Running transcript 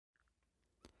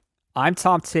I'm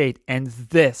Tom Tate, and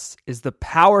this is the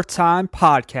Power Time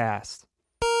Podcast.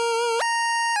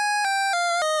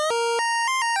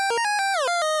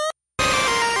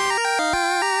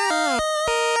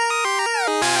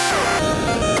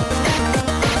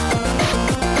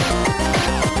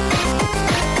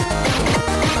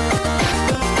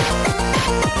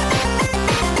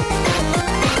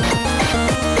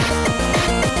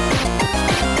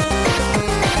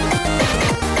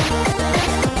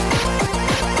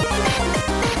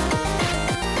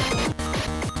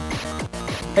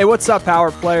 Hey, what's up,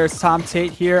 Power Players? Tom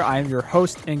Tate here. I am your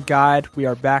host and guide. We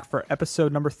are back for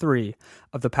episode number 3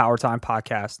 of the Power Time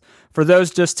Podcast. For those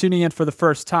just tuning in for the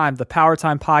first time, the Power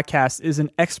Time Podcast is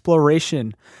an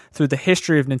exploration through the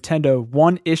history of Nintendo,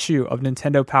 one issue of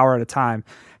Nintendo Power at a time.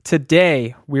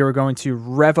 Today, we are going to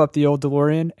rev up the old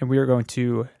DeLorean, and we are going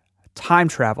to time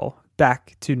travel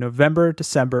back to November,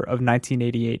 December of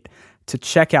 1988 to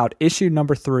check out issue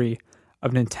number 3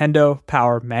 of Nintendo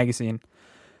Power Magazine.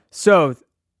 So,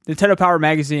 Nintendo Power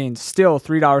Magazine, still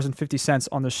 $3.50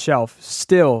 on the shelf,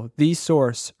 still the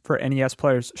source for NES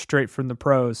players straight from the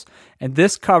pros. And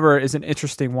this cover is an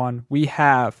interesting one. We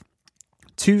have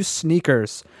 2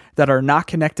 sneakers that are not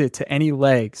connected to any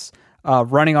legs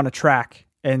running on a track.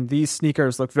 And these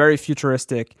sneakers look very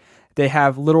futuristic. They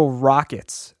have little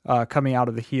rockets coming out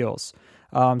of the heels.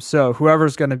 So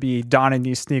whoever's going to be donning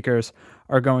these sneakers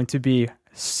are going to be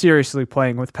seriously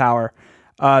playing with power.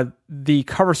 The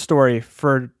cover story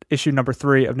for issue number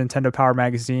 3 of Nintendo Power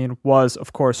Magazine was,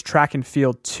 of course, Track and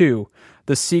Field 2,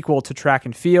 the sequel to Track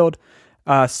and Field.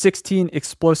 16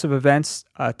 explosive events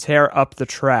tear up the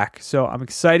track. So I'm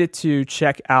excited to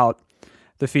check out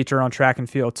the feature on Track and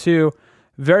Field 2.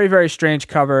 Very, very strange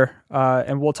cover.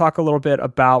 And we'll talk a little bit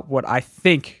about what I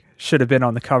think should have been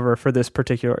on the cover for this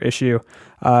particular issue.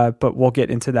 But we'll get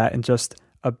into that in just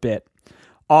a bit.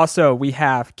 Also, we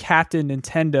have Captain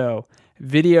Nintendo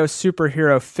video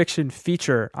superhero fiction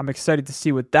feature. I'm excited to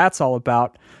see what that's all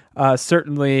about.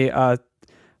 Certainly,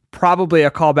 probably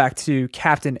a callback to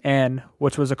Captain N,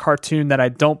 which was a cartoon that I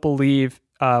don't believe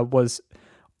was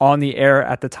on the air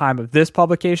at the time of this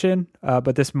publication,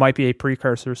 but this might be a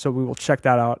precursor, so we will check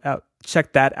that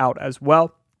out as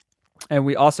well. And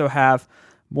we also have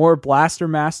more Blaster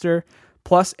Master,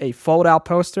 plus a fold-out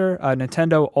poster.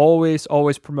 Nintendo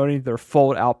always promoting their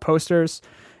fold-out posters.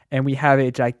 And we have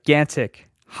a gigantic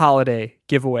holiday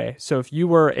giveaway. So if you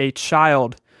were a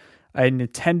Nintendo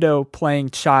playing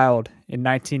child in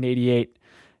 1988,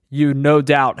 you no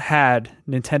doubt had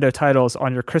Nintendo titles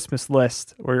on your Christmas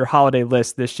list or your holiday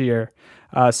list this year.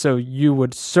 So you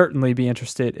would certainly be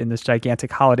interested in this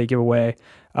gigantic holiday giveaway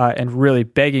and really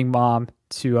begging mom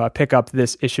to pick up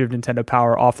this issue of Nintendo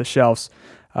Power off the shelves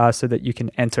so that you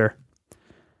can enter.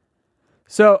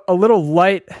 So a little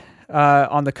light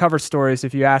on the cover stories,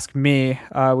 if you ask me.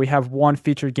 We have one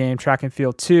featured game, Track and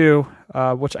Field 2,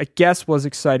 which I guess was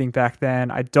exciting back then.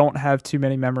 I don't have too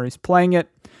many memories playing it.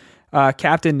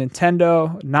 Captain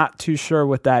Nintendo, not too sure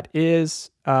what that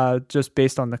is, just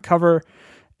based on the cover.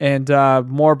 And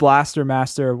more Blaster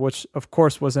Master, which of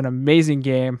course was an amazing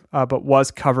game, but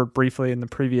was covered briefly in the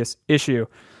previous issue.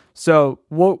 So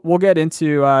we'll get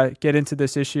into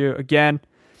this issue again.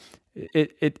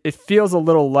 It feels a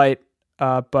little light.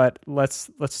 But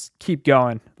let's keep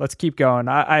going. Let's keep going.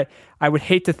 I would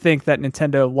hate to think that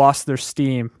Nintendo lost their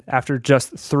steam after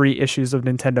just 3 issues of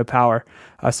Nintendo Power.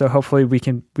 So hopefully we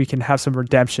can have some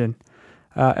redemption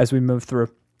as we move through.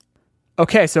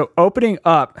 Okay, so opening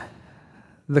up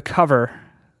the cover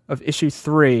of issue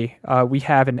 3, we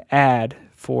have an ad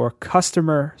for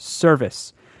customer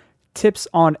service. Tips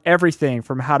on everything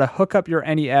from how to hook up your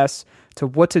NES to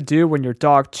what to do when your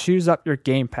dog chews up your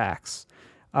game packs.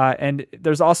 And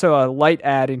there's also a light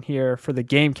ad in here for the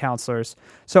game counselors.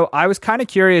 So I was kind of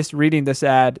curious reading this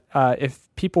ad if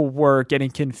people were getting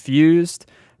confused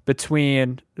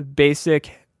between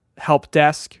basic help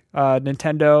desk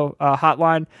Nintendo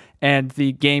hotline and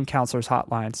the game counselors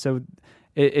hotline. So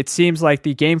it seems like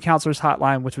the game counselors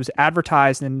hotline, which was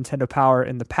advertised in Nintendo Power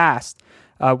in the past,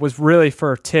 was really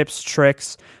for tips,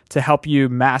 tricks to help you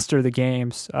master the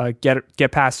games,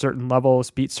 get past certain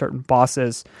levels, beat certain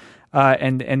bosses.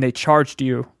 And they charged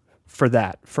you for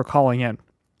that, for calling in.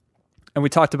 And we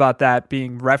talked about that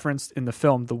being referenced in the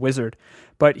film The Wizard.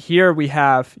 But here we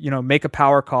have, make a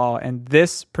power call, and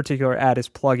this particular ad is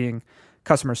plugging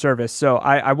customer service. So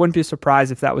I wouldn't be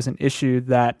surprised if that was an issue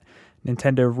that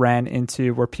Nintendo ran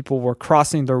into where people were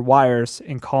crossing their wires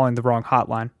and calling the wrong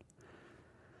hotline.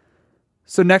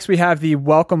 So next we have the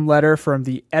welcome letter from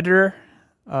the editor,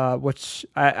 which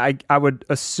I would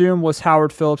assume was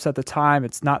Howard Phillips at the time.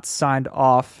 It's not signed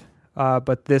off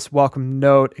But this welcome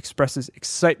note expresses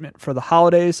excitement for the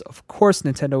holidays. Of course,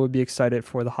 Nintendo would be excited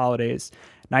for the holidays.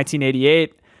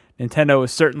 1988, Nintendo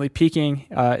was certainly peaking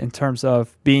in terms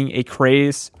of being a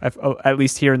craze, at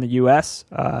least here in the US.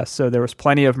 So there was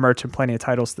plenty of merch and plenty of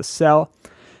titles to sell.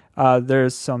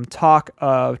 There's some talk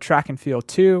of Track and Field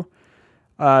 2.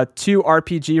 2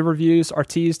 RPG reviews are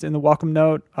teased in the welcome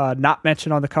note, not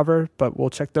mentioned on the cover, but we'll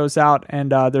check those out.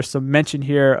 And there's some mention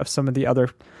here of some of the other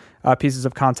pieces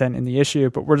of content in the issue,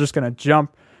 but we're just going to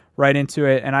jump right into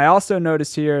it. And I also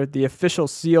noticed here the official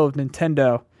seal of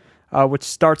Nintendo, which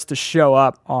starts to show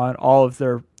up on all of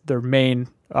their main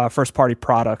first-party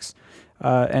products.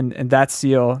 And that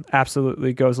seal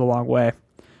absolutely goes a long way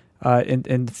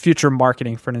in future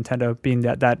marketing for Nintendo, being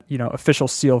that official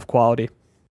seal of quality.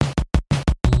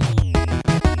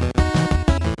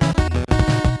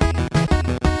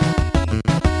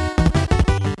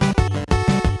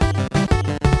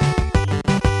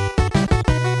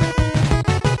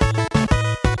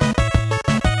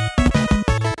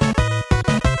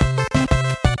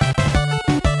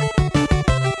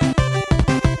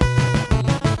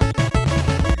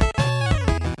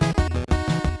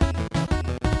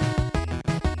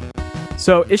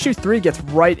 So issue 3 gets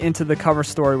right into the cover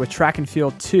story with Track and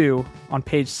Field 2 on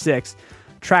page 6.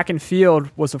 Track and Field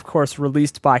was, of course,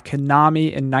 released by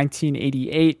Konami in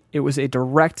 1988. It was a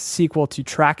direct sequel to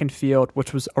Track and Field,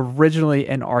 which was originally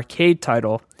an arcade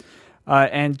title.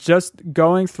 And just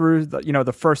going through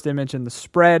the first image in the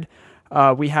spread,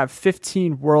 we have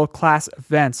 15 world-class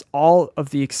events, all of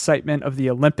the excitement of the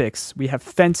Olympics. We have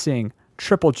fencing,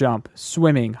 triple jump,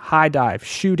 swimming, high dive,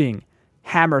 shooting,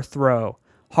 hammer throw,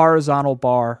 horizontal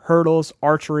bar, hurdles,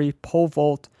 archery, pole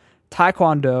vault,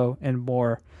 taekwondo, and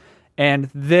more. And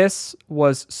this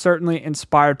was certainly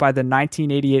inspired by the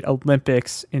 1988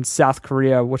 Olympics in South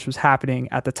Korea, which was happening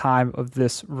at the time of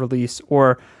this release,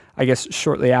 or I guess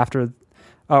shortly after,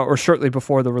 or shortly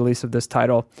before the release of this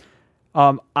title.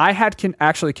 I had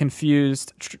actually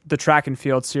confused the Track and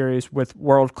Field series with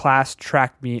World Class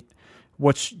Track Meet,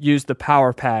 which used the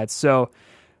power pad. So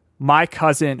my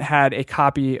cousin had a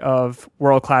copy of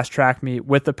World Class Track Meet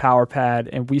with the power pad,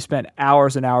 and we spent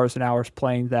hours and hours and hours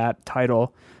playing that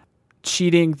title,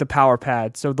 cheating the power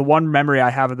pad. So the one memory I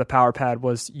have of the power pad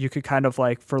was you could kind of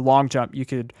like, for long jump, you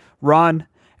could run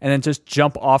and then just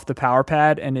jump off the power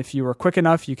pad. And if you were quick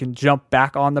enough, you can jump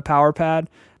back on the power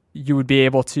pad. You would be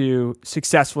able to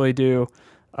successfully do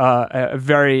a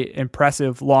very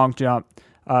impressive long jump,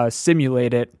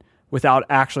 simulate it without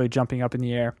actually jumping up in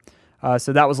the air.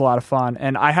 So that was a lot of fun.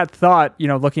 And I had thought,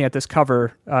 looking at this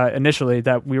cover initially,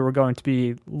 that we were going to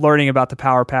be learning about the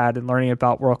power pad and learning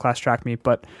about World Class Track Meet,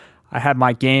 but I had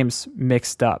my games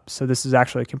mixed up. So this is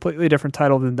actually a completely different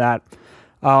title than that.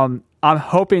 I'm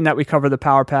hoping that we cover the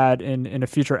power pad in a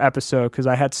future episode, because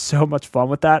I had so much fun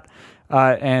with that.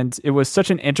 And it was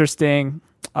such an interesting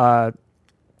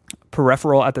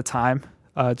peripheral at the time,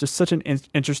 just such an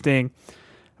interesting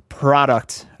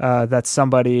product that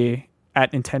somebody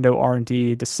at Nintendo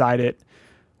R&D decided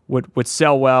would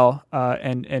sell well.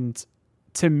 And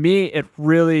to me, it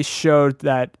really showed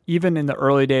that even in the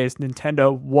early days,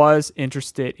 Nintendo was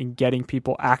interested in getting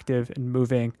people active and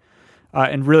moving,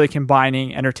 and really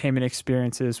combining entertainment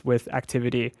experiences with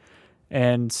activity.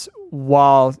 And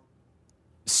while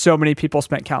so many people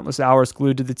spent countless hours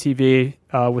glued to the TV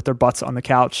with their butts on the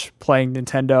couch playing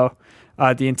Nintendo,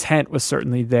 the intent was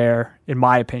certainly there, in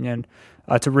my opinion,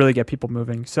 to really get people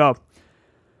moving. So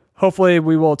hopefully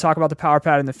we will talk about the power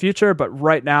pad in the future, but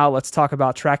right now let's talk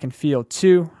about Track and Field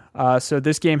 2. So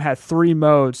this game had 3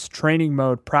 modes: training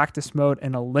mode, practice mode,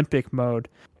 and Olympic mode.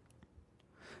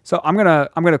 So I'm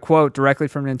gonna quote directly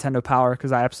from Nintendo Power,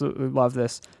 because I absolutely love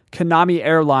this. Konami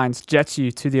Airlines jets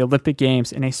you to the Olympic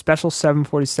Games in a special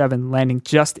 747, landing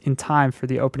just in time for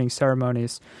the opening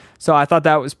ceremonies. So I thought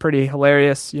that was pretty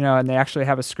hilarious, and they actually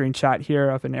have a screenshot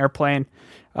here of an airplane.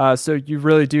 So you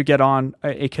really do get on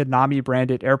a Konami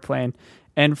branded airplane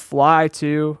and fly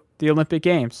to the Olympic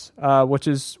Games, which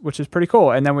is pretty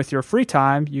cool. And then with your free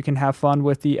time, you can have fun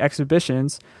with the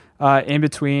exhibitions in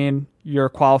between your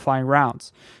qualifying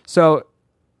rounds. So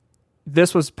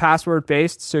this was password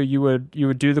based. So you would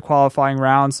do the qualifying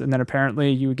rounds, and then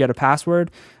apparently you would get a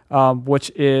password, which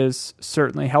is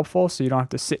certainly helpful. So you don't have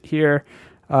to sit here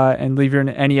and leave your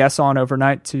NES on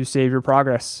overnight to save your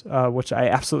progress, which I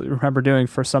absolutely remember doing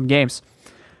for some games.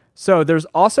 So there's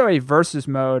also a versus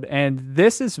mode, and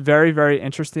this is very, very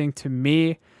interesting to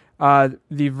me.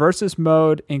 The versus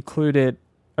mode included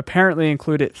apparently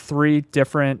included 3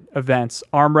 different events: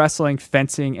 arm wrestling,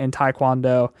 fencing, and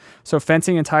taekwondo. So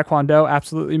fencing and taekwondo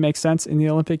absolutely makes sense in the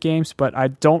Olympic Games, but I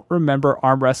don't remember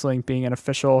arm wrestling being an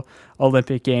official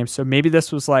Olympic game. So maybe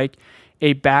this was like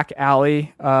a back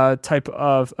alley type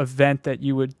of event that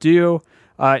you would do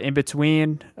in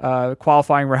between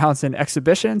qualifying rounds and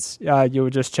exhibitions. You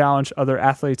would just challenge other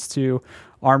athletes to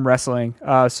arm wrestling.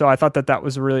 So I thought that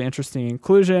was a really interesting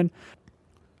inclusion.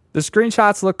 The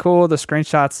screenshots look cool. The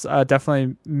screenshots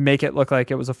definitely make it look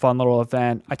like it was a fun little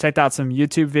event. I checked out some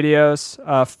YouTube videos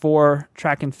for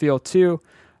Track and Field 2,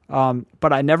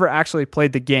 but I never actually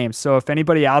played the game. So if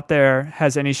anybody out there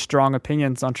has any strong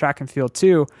opinions on Track and Field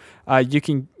 2, you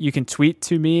can tweet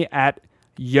to me at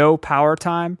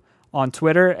YoPowerTime on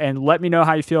Twitter and let me know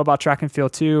how you feel about Track and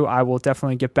Field 2. I will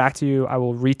definitely get back to you. I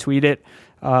will retweet it.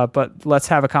 But let's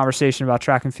have a conversation about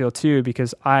Track and Field 2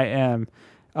 because I am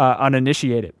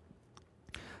uninitiated.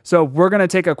 So we're going to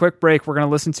take a quick break. We're going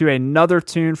to listen to another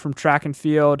tune from Track and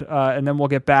Field, and then we'll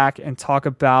get back and talk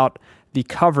about the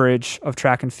coverage of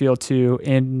Track and Field 2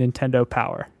 in Nintendo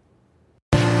Power.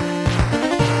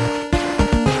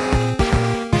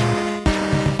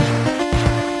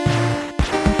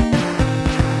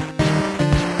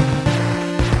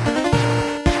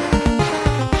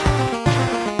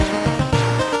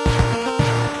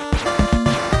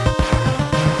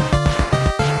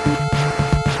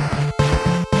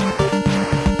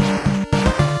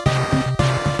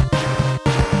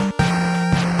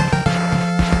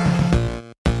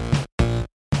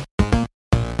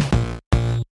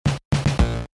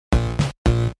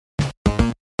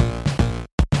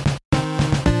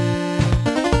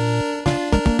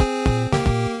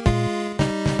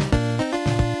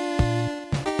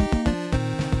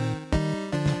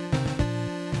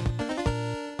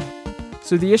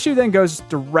 So the issue then goes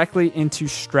directly into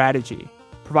strategy,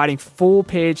 providing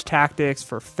full-page tactics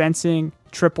for fencing,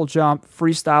 triple jump,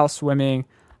 freestyle swimming,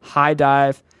 high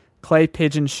dive, clay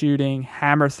pigeon shooting,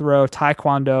 hammer throw,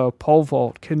 taekwondo, pole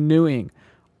vault, canoeing,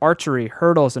 archery,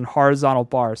 hurdles, and horizontal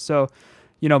bars. So,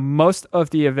 most of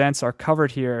the events are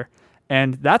covered here,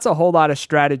 and that's a whole lot of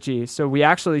strategy. So we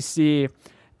actually see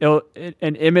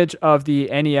an image of the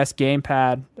NES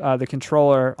gamepad, the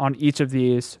controller on each of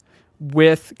these,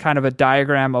 with kind of a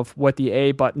diagram of what the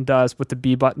A button does, what the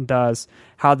B button does,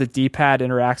 how the D-pad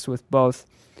interacts with both.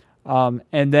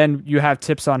 And then you have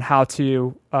tips on how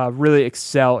to really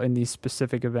excel in these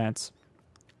specific events.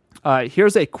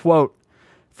 Here's a quote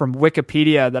from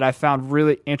Wikipedia that I found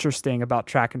really interesting about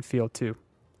Track and Field 2.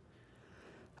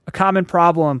 A common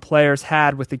problem players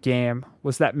had with the game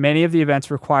was that many of the events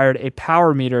required a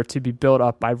power meter to be built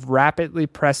up by rapidly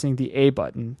pressing the A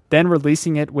button, then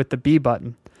releasing it with the B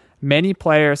button. Many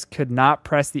players could not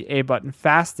press the A button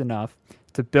fast enough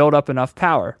to build up enough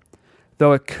power,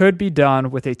 though it could be done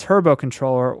with a turbo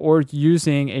controller or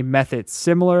using a method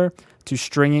similar to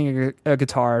stringing a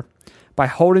guitar by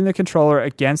holding the controller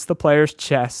against the player's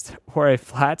chest or a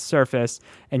flat surface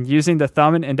and using the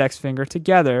thumb and index finger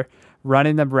together,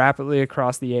 running them rapidly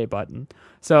across the A button.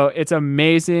 So it's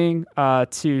amazing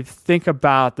to think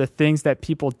about the things that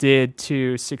people did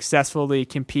to successfully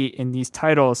compete in these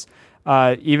titles,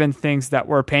 even things that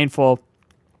were painful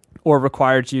or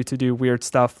required you to do weird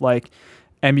stuff like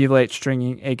emulate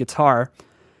stringing a guitar.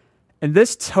 And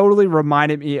this totally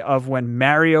reminded me of when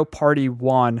Mario Party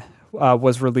 1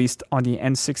 was released on the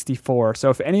N64.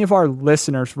 So if any of our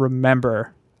listeners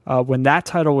remember when that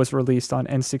title was released on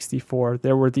N64,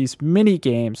 there were these mini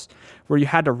games where you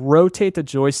had to rotate the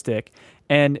joystick,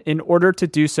 and in order to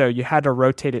do so, you had to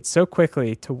rotate it so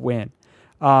quickly to win.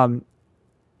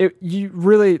 You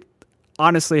really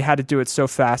honestly had to do it so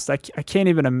fast. I can't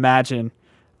even imagine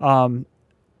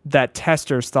that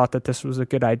testers thought that this was a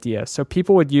good idea. So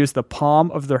people would use the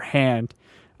palm of their hand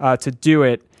to do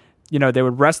it. They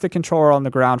would rest the controller on the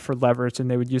ground for leverage, and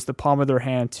they would use the palm of their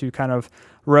hand to kind of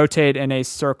rotate in a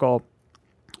circle.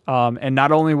 And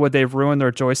not only would they ruin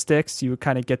their joysticks, you would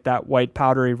kind of get that white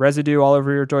powdery residue all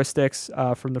over your joysticks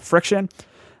from the friction,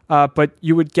 but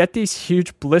you would get these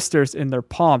huge blisters in their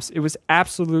palms. It was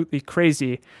absolutely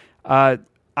crazy.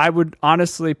 I would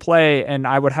honestly play, and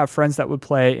I would have friends that would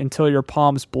play until your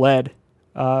palms bled,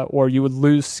 or you would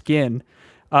lose skin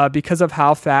because of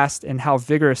how fast and how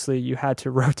vigorously you had to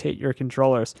rotate your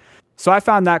controllers. So I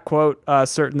found that quote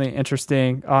certainly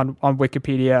interesting on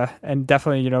Wikipedia, and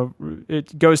definitely,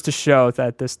 it goes to show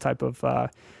that this type of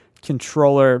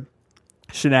controller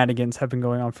shenanigans have been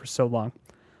going on for so long.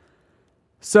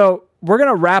 So we're going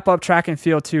to wrap up Track and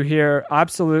Field 2 here.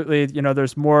 Absolutely,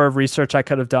 there's more research I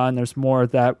could have done. There's more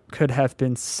that could have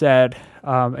been said.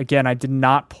 Again, I did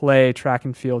not play Track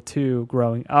and Field 2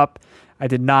 growing up. I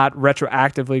did not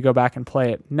retroactively go back and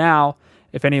play it. Now,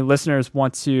 if any listeners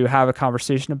want to have a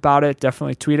conversation about it,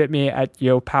 definitely tweet at me at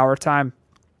YoPowerTime.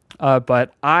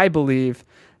 But I believe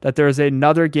that there is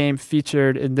another game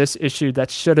featured in this issue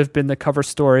that should have been the cover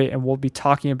story, and we'll be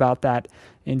talking about that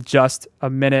in just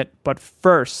a minute. But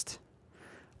first,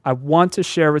 I want to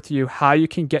share with you how you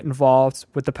can get involved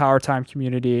with the Power Time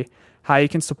community, how you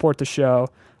can support the show,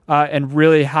 and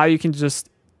really how you can just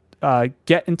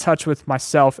get in touch with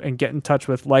myself and get in touch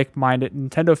with like-minded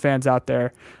Nintendo fans out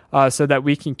there so that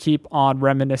we can keep on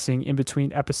reminiscing in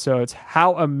between episodes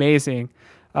how amazing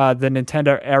the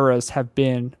Nintendo eras have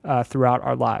been throughout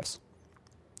our lives.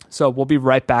 So we'll be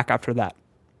right back after that.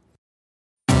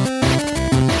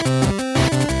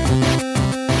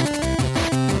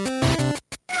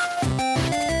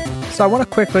 So I want to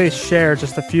quickly share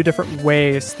just a few different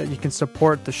ways that you can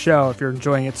support the show if you're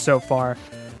enjoying it so far.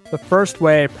 The first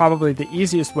way, probably the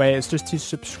easiest way, is just to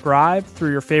subscribe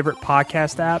through your favorite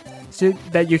podcast app so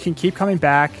that you can keep coming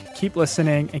back, keep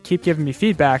listening, and keep giving me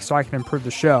feedback so I can improve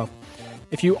the show.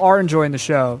 If you are enjoying the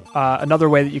show, another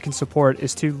way that you can support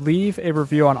is to leave a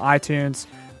review on iTunes.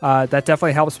 That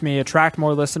definitely helps me attract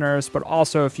more listeners, but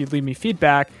also if you leave me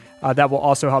feedback, that will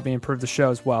also help me improve the show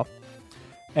as well.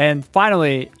 And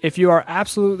finally, if you are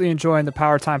absolutely enjoying the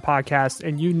Power Time podcast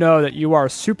and you know that you are a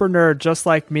super nerd just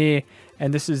like me,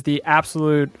 and this is the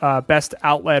absolute best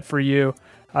outlet for you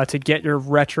to get your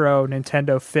retro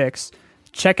Nintendo fix,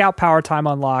 check out Power Time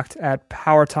Unlocked at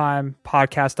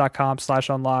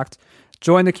powertimepodcast.com/unlocked.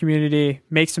 Join the community,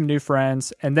 make some new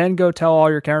friends, and then go tell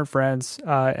all your current friends,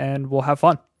 and we'll have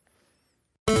fun.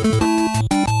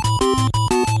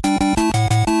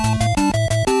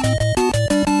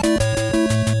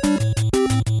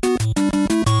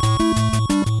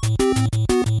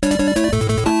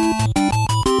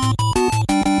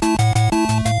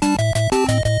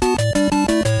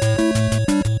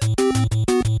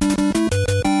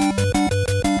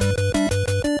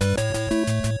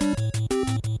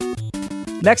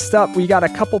 Next up, we got a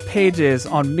couple pages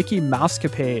on Mickey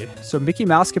Mousecapade. So Mickey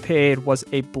Mousecapade was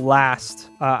a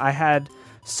blast. I had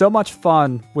so much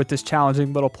fun with this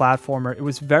challenging little platformer. It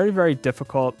was very, very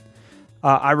difficult.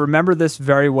 I remember this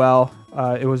very well.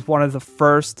 It was one of the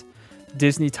first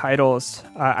Disney titles.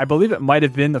 I believe it might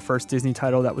have been the first Disney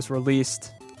title that was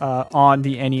released on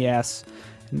the NES.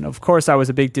 And of course, I was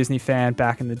a big Disney fan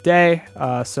back in the day,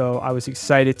 so I was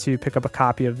excited to pick up a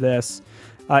copy of this.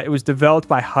 It was developed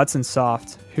by Hudson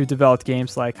Soft, who developed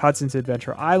games like Hudson's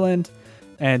Adventure Island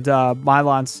and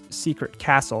Milon's Secret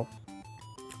Castle.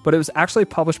 But it was actually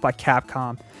published by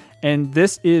Capcom, and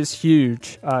this is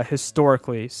huge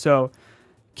historically. So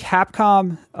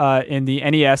Capcom in the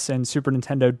NES and Super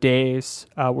Nintendo days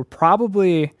were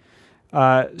probably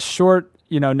short,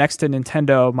 next to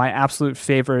Nintendo, my absolute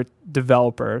favorite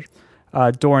developer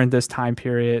during this time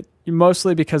period.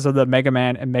 Mostly because of the Mega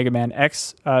Man and Mega Man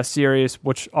X series,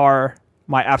 which are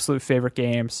my absolute favorite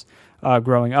games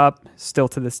growing up, still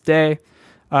to this day,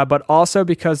 but also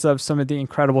because of some of the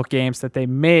incredible games that they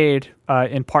made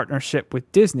in partnership with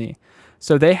Disney.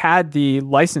 So they had the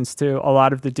license to a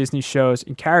lot of the Disney shows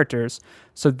and characters.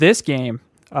 So this game,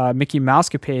 Mickey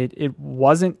Mousecapade, it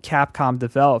wasn't Capcom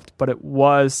developed, but it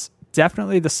was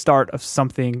definitely the start of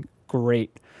something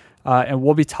great. And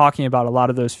we'll be talking about a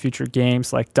lot of those future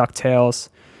games like DuckTales,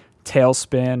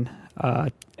 Tailspin,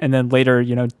 and then later,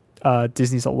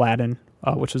 Disney's Aladdin,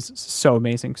 which was so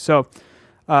amazing. So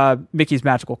Mickey's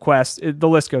Magical Quest, the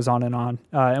list goes on,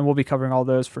 and we'll be covering all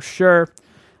those for sure.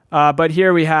 But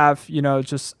here we have,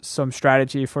 just some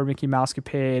strategy for Mickey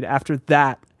Mousecapade. After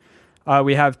that,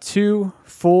 we have 2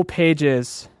 full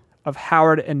pages of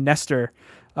Howard and Nestor.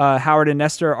 Howard and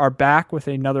Nestor are back with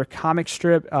another comic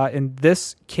strip. In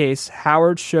this case,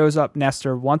 Howard shows up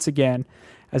Nestor once again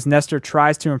as Nestor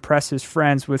tries to impress his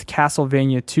friends with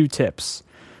Castlevania 2 tips.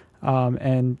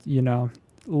 And,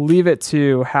 leave it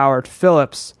to Howard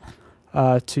Phillips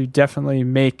to definitely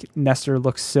make Nestor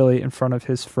look silly in front of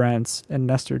his friends. And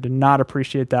Nestor did not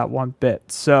appreciate that one bit.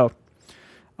 So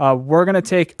we're going to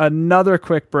take another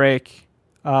quick break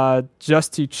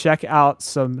just to check out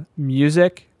some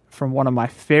music from one of my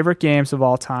favorite games of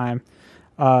all time.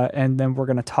 And then we're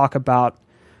going to talk about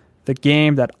the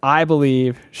game that I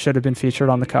believe should have been featured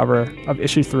on the cover of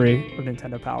issue 3 of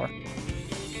Nintendo Power.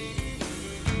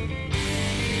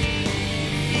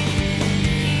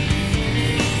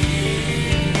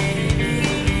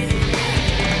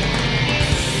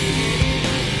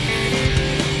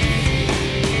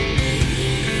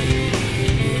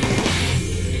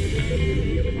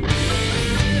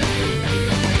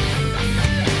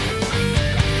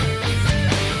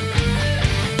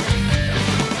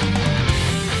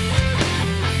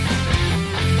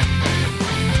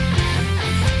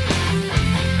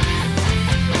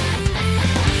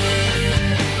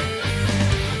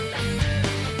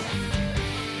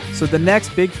 So the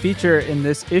next big feature in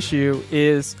this issue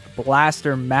is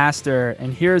Blaster Master,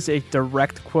 and here's a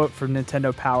direct quote from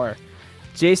Nintendo Power.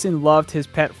 Jason loved his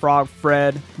pet frog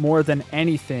Fred more than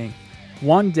anything.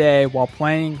 One day, while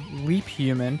playing Leap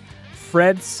Human,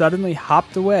 Fred suddenly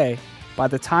hopped away. By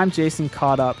the time Jason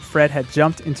caught up, Fred had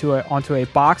jumped onto a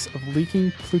box of leaking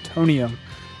plutonium,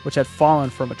 which had fallen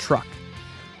from a truck.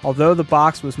 Although the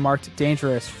box was marked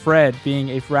dangerous, Fred, being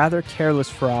a rather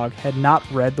careless frog, had not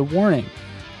read the warning.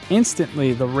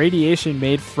 Instantly, the radiation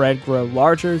made Fred grow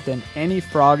larger than any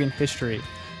frog in history.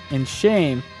 In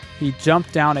shame, he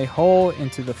jumped down a hole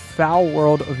into the foul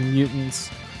world of mutants,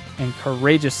 and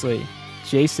courageously,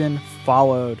 Jason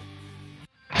followed.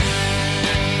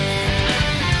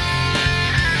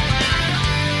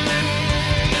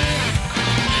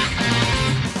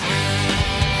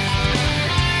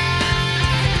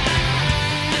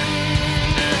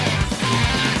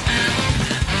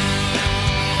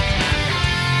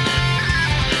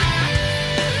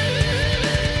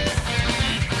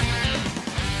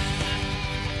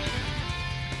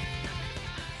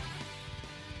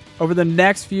 Over the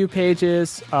next few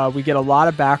pages, we get a lot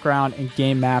of background and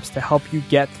game maps to help you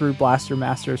get through Blaster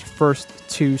Master's first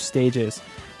 2 stages.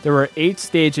 There were 8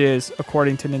 stages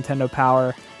according to Nintendo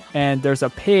Power, and there's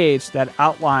a page that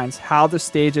outlines how the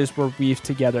stages were weaved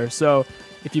together. So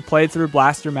if you played through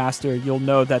Blaster Master, you'll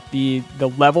know that the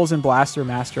levels in Blaster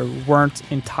Master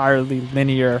weren't entirely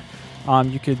linear.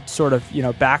 You could sort of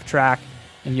backtrack,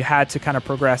 and you had to kind of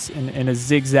progress in a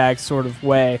zigzag sort of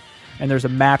way. And there's a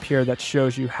map here that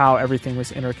shows you how everything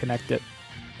was interconnected.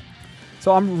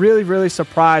 So I'm really, really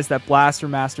surprised that Blaster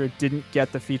Master didn't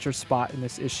get the feature spot in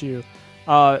this issue.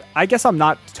 I guess I'm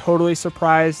not totally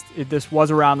surprised. This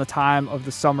was around the time of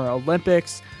the Summer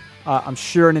Olympics. I'm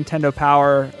sure Nintendo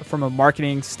Power, from a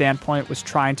marketing standpoint, was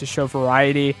trying to show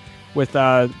variety with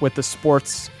the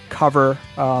sports cover.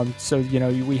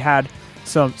 We had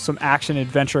some action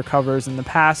adventure covers in the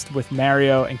past with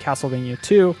Mario and Castlevania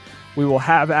 2. We will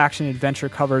have action-adventure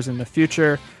covers in the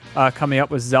future, coming up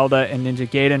with Zelda and Ninja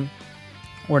Gaiden.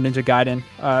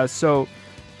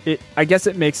 I guess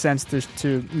it makes sense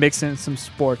to mix in some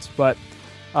sports, but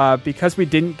because we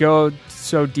didn't go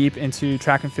so deep into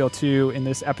Track and Field 2 in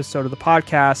this episode of the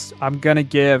podcast, I'm going to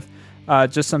give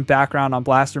just some background on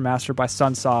Blaster Master by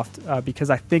Sunsoft, because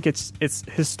I think it's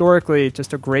historically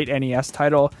just a great NES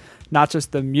title, not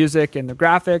just the music and the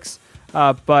graphics,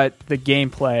 but the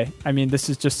gameplay. I mean, this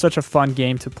is just such a fun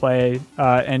game to play,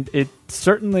 and it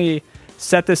certainly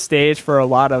set the stage for a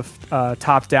lot of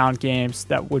top-down games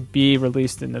that would be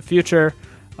released in the future,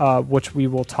 which we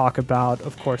will talk about,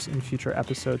 of course, in future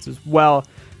episodes as well,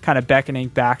 kind of beckoning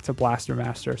back to Blaster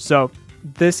Master. So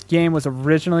this game was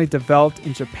originally developed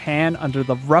in Japan under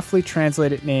the roughly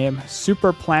translated name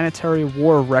Super Planetary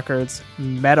War Records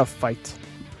Meta Fight.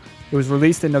 It was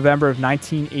released in November of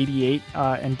 1988,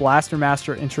 and Blaster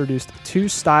Master introduced 2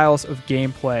 styles of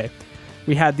gameplay.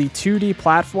 We had the 2D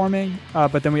platforming,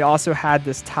 but then we also had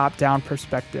this top-down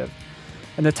perspective.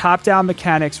 And the top-down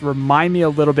mechanics remind me a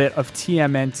little bit of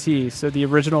TMNT, so the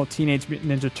original Teenage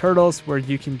Mutant Ninja Turtles, where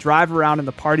you can drive around in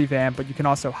the party van, but you can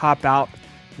also hop out,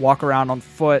 walk around on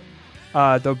foot,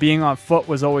 though being on foot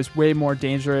was always way more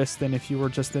dangerous than if you were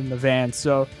just in the van.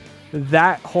 So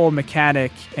that whole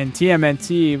mechanic, and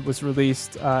TMNT was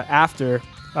released after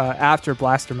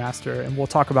Blaster Master, and we'll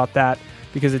talk about that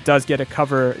because it does get a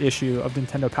cover issue of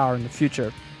Nintendo Power in the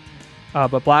future.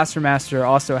 But Blaster Master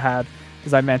also had,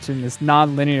 as I mentioned, this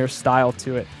non-linear style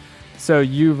to it. So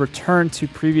you return to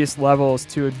previous levels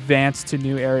to advance to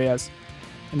new areas.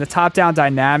 And the top-down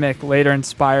dynamic later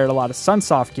inspired a lot of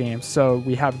Sunsoft games. So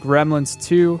we have Gremlins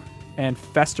 2 and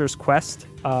Fester's Quest,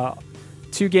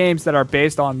 2 games that are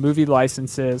based on movie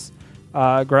licenses.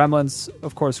 Gremlins,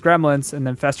 of course, Gremlins, and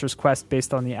then Fester's Quest,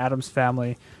 based on the Addams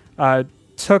Family,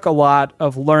 took a lot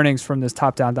of learnings from this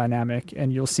top-down dynamic,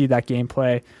 and you'll see that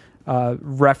gameplay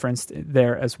referenced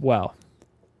there as well.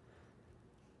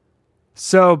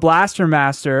 So Blaster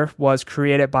Master was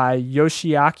created by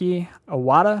Yoshiaki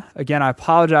Iwata. Again, I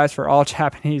apologize for all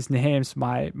Japanese names.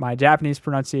 My Japanese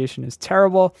pronunciation is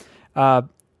terrible,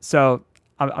 so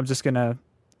I'm just going to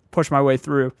push my way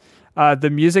through. The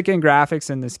music and graphics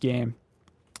in this game,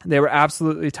 they were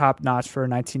absolutely top-notch for a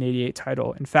 1988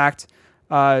 title. In fact,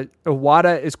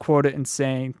 Iwata is quoted in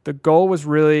saying, "The goal was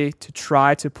really to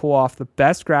try to pull off the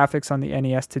best graphics on the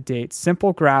NES to date.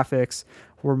 Simple graphics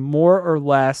were more or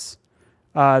less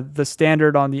the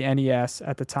standard on the NES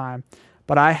at the time.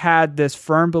 But I had this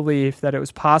firm belief that it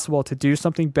was possible to do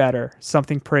something better,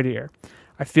 something prettier.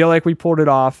 I feel like we pulled it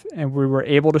off, and we were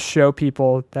able to show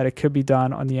people that it could be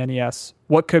done on the NES,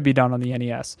 what could be done on the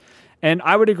NES. And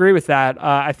I would agree with that.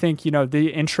 I think,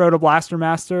 the intro to Blaster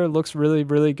Master looks really,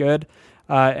 really good.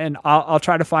 And I'll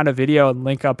try to find a video and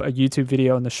link up a YouTube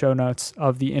video in the show notes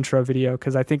of the intro video,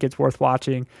 because I think it's worth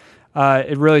watching.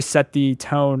 It really set the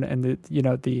tone and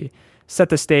set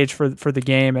the stage for the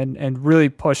game, and really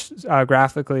pushed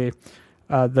graphically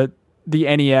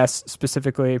the NES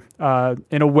specifically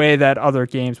in a way that other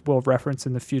games will reference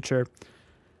in the future.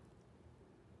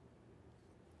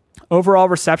 Overall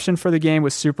reception for the game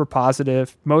was super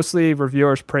positive. Mostly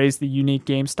reviewers praised the unique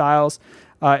game styles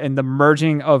and the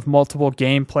merging of multiple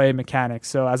gameplay mechanics.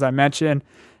 So as I mentioned,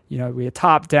 we had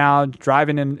top down,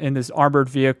 driving in this armored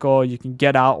vehicle. You can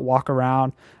get out, walk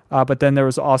around. But then there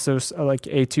was also like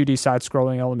a 2D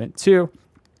side-scrolling element too.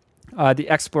 The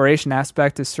exploration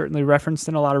aspect is certainly referenced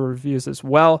in a lot of reviews as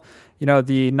well.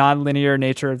 The non-linear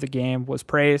nature of the game was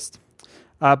praised.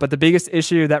 But the biggest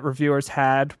issue that reviewers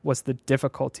had was the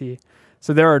difficulty.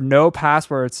 So there are no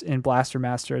passwords in Blaster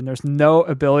Master, and there's no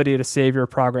ability to save your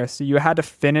progress. So you had to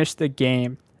finish the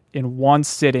game in one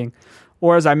sitting.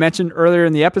 Or as I mentioned earlier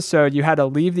in the episode, you had to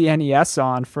leave the NES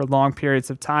on for long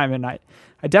periods of time. And I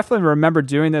definitely remember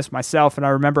doing this myself, and I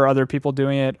remember other people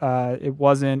doing it. It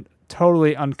wasn't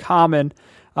totally uncommon,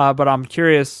 but I'm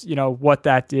curious, what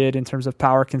that did in terms of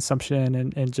power consumption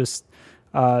and just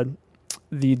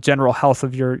the general health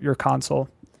of your console.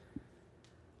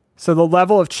 So the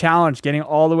level of challenge, getting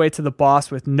all the way to the boss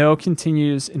with no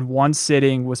continues in one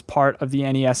sitting, was part of the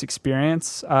NES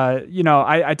experience.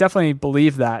 I definitely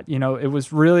believe that. It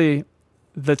was really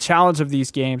the challenge of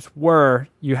these games were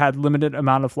you had limited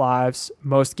amount of lives.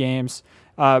 Most games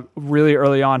really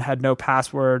early on had no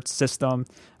password system,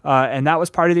 and that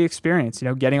was part of the experience,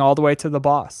 getting all the way to the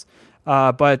boss.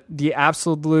 But the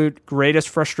absolute greatest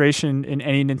frustration in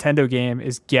any Nintendo game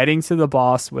is getting to the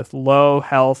boss with low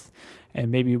health and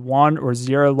maybe 1 or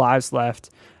 0 lives left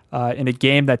in a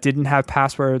game that didn't have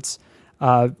passwords,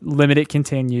 limited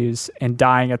continues, and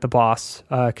dying at the boss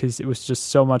because it was just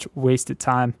so much wasted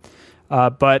time.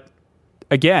 But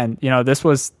again, this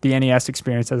was the NES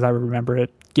experience as I remember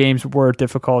it. Games were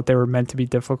difficult. They were meant to be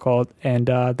difficult, and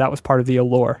that was part of the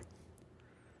allure.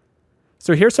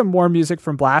 So here's some more music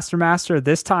from Blaster Master,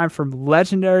 this time from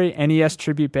legendary NES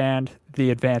tribute band,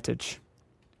 The Advantage.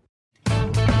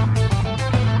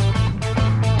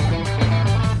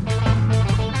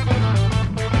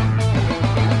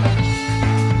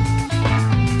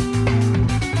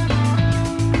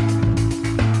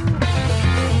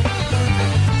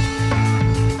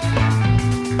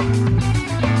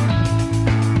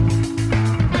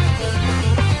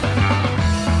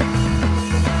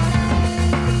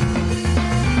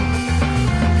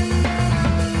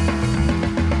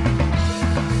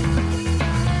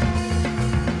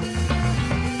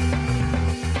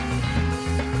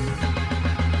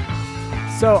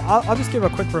 So I'll just give a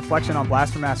quick reflection on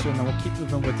Blaster Master, and then we'll keep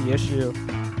moving with the issue.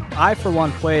 I, for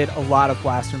one, played a lot of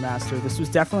Blaster Master. This was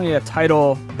definitely a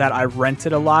title that I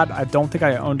rented a lot. I don't think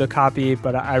I owned a copy,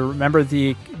 but I remember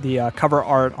the cover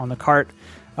art on the cart,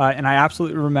 and I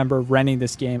absolutely remember renting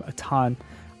this game a ton.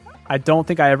 I don't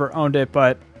think I ever owned it,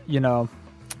 but, I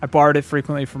borrowed it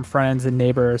frequently from friends and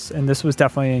neighbors, and this was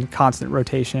definitely in constant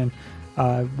rotation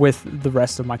with the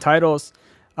rest of my titles.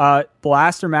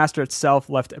 Blaster Master itself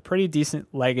left a pretty decent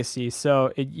legacy.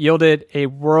 So it yielded a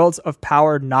Worlds of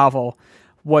Power novel,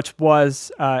 which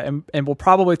was, and we'll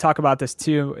probably talk about this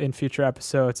too in future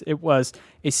episodes, it was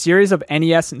a series of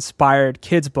NES-inspired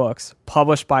kids' books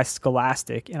published by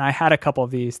Scholastic, and I had a couple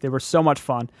of these. They were so much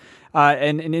fun.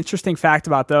 And an interesting fact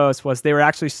about those was they were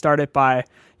actually started by,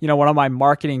 one of my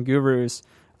marketing gurus,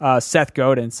 Seth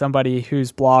Godin, somebody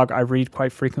whose blog I read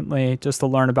quite frequently just to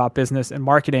learn about business and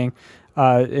marketing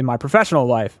in my professional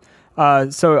life.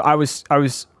 So I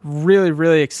was really,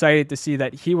 really excited to see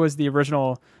that he was the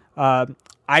original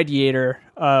ideator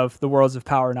of the Worlds of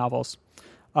Power novels.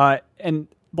 And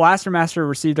Blaster Master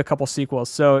received a couple sequels.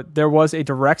 So there was a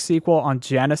direct sequel on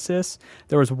Genesis.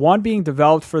 There was one being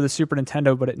developed for the Super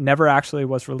Nintendo, but it never actually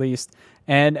was released.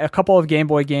 And a couple of Game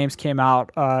Boy games came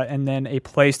out, and then a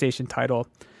PlayStation title.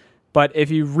 But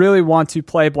if you really want to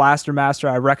play Blaster Master,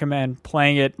 I recommend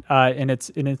playing it in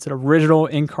its original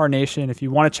incarnation. If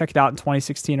you want to check it out in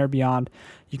 2016 or beyond,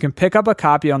 you can pick up a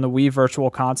copy on the Wii Virtual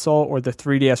Console or the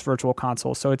 3DS Virtual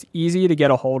Console. So it's easy to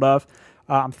get a hold of.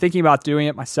 I'm thinking about doing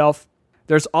it myself.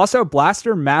 There's also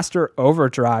Blaster Master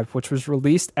Overdrive, which was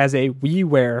released as a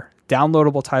WiiWare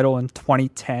downloadable title in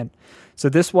 2010. So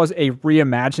this was a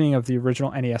reimagining of the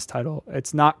original NES title.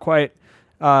 It's not quite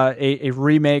a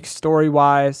remake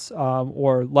story-wise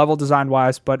or level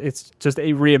design-wise, but it's just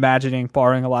a reimagining,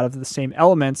 borrowing a lot of the same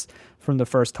elements from the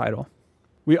first title.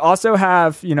 We also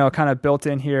have, kind of built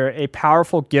in here a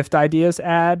powerful gift ideas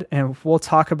ad, and we'll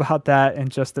talk about that in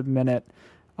just a minute.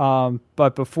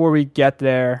 But before we get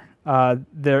there,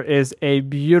 there is a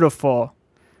beautiful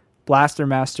Blaster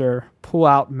Master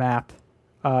pull-out map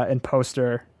and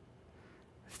poster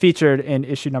featured in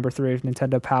issue number 3 of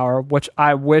Nintendo Power, which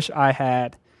I wish I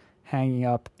had hanging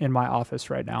up in my office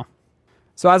right now.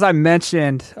 So as I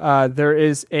mentioned, there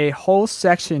is a whole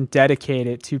section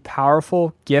dedicated to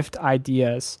powerful gift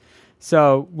ideas.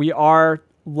 So we are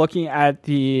looking at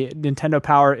the Nintendo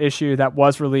Power issue that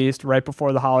was released right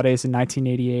before the holidays in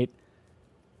 1988.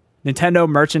 Nintendo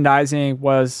merchandising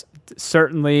was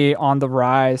certainly on the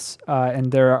rise,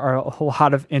 and there are a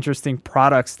lot of interesting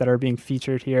products that are being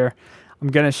featured here. I'm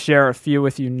going to share a few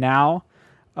with you now.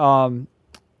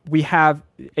 We have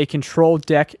a control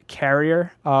deck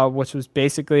carrier, which was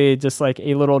basically just like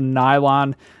a little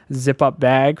nylon zip-up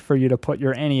bag for you to put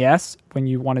your NES when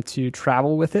you wanted to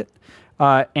travel with it.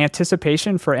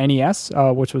 Anticipation for NES,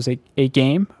 which was a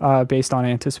game based on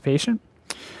Anticipation.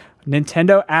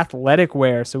 Nintendo athletic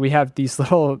wear. So we have these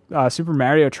little Super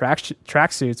Mario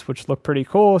tracksuits, which look pretty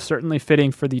cool, certainly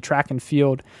fitting for the track and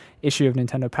field issue of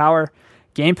Nintendo Power.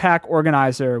 Game pack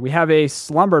organizer. We have a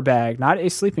slumber bag, not a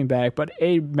sleeping bag, but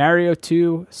a Mario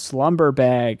 2 slumber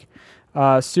bag.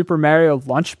 Super Mario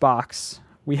lunchbox.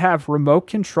 We have remote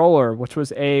controller, which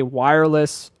was a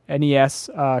wireless NES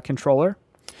controller.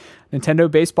 Nintendo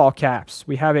baseball caps.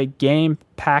 We have a game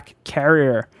pack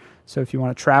carrier. So if you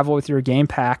want to travel with your game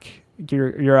pack,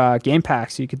 your game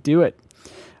packs, you could do it.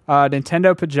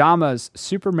 Nintendo pajamas,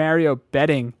 Super Mario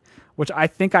bedding, which I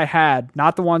think I had,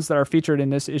 not the ones that are featured in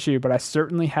this issue, but I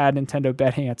certainly had Nintendo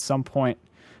bedding at some point.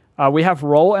 We have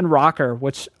roll and rocker,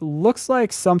 which looks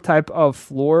like some type of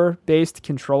floor-based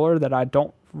controller that I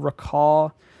don't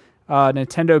recall.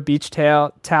 Nintendo beach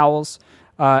towels,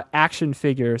 action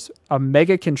figures, a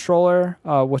Mega controller,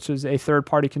 which is a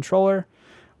third-party controller.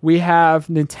 We have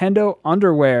Nintendo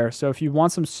underwear. So if you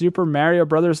want some Super Mario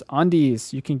Brothers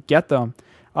undies, you can get them.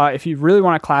 If you really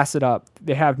want to class it up,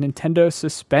 they have Nintendo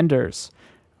suspenders,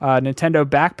 Nintendo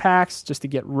backpacks just to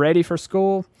get ready for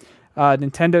school,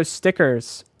 Nintendo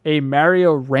stickers, a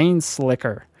Mario rain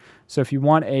slicker. So if you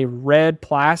want a red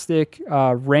plastic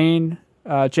rain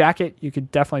jacket, you could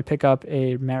definitely pick up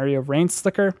a Mario rain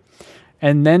slicker.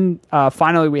 And then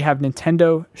finally, we have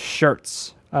Nintendo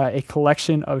shirts, a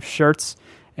collection of shirts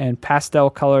and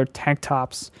pastel-colored tank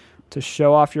tops to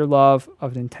show off your love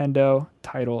of Nintendo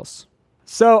titles.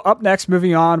 So up next,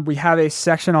 moving on, we have a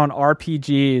section on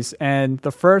RPGs. And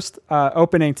the first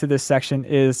opening to this section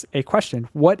is a question.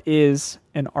 What is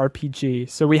an RPG?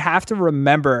 So we have to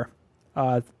remember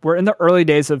we're in the early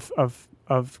days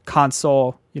of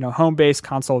console, home-based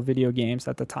console video games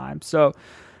at the time. So,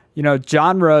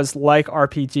 genres like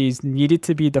RPGs needed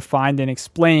to be defined and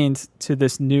explained to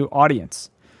this new audience.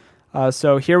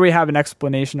 So here we have an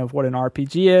explanation of what an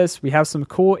RPG is. We have some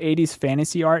cool 80s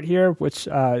fantasy art here, which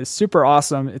is super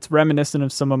awesome. It's reminiscent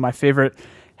of some of my favorite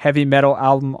heavy metal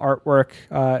album artwork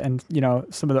and,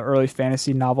 some of the early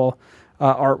fantasy novel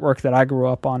artwork that I grew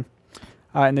up on.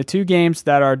 And the two games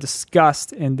that are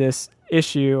discussed in this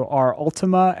issue are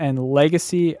Ultima and The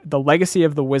Legacy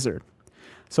of the Wizard.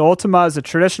 So Ultima is a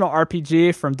traditional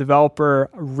RPG from developer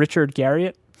Richard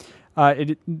Garriott.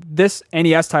 This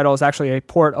NES title is actually a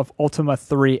port of Ultima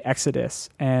 3 Exodus,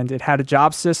 and it had a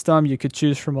job system. You could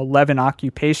choose from 11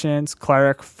 occupations: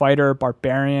 cleric, fighter,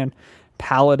 barbarian,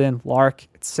 paladin, lark,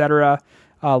 etc.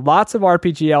 Lots of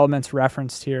RPG elements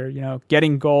referenced here,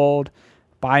 getting gold,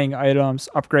 buying items,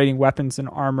 upgrading weapons and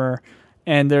armor,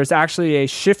 and there's actually a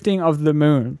shifting of the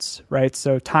moons, right?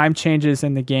 So time changes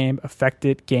in the game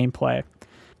affected gameplay.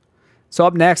 So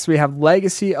up next, we have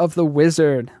Legacy of the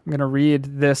Wizard. I'm going to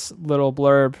read this little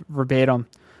blurb verbatim.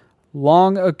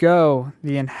 Long ago,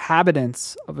 the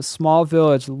inhabitants of a small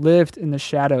village lived in the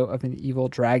shadow of an evil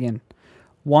dragon.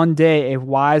 One day, a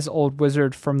wise old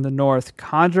wizard from the north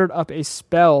conjured up a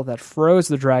spell that froze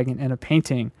the dragon in a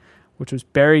painting, which was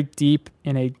buried deep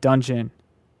in a dungeon.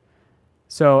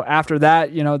 So after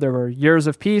that, there were years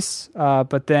of peace,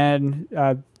 but then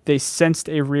they sensed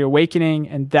a reawakening,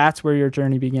 and that's where your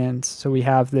journey begins. So we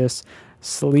have this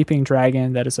sleeping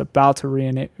dragon that is about to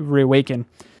reawaken.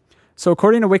 So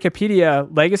according to Wikipedia,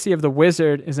 Legacy of the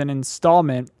Wizard is an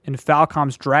installment in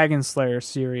Falcom's Dragon Slayer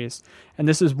series, and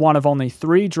this is one of only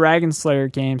 3 Dragon Slayer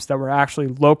games that were actually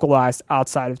localized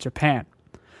outside of Japan.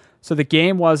 So the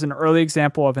game was an early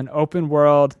example of an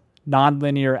open-world,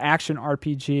 non-linear action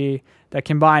RPG that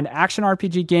combined action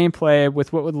RPG gameplay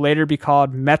with what would later be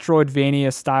called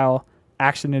Metroidvania-style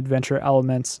action-adventure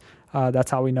elements.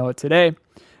 That's how we know it today.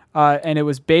 And it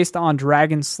was based on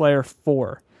Dragon Slayer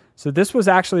 4. So this was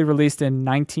actually released in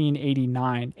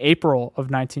 1989, April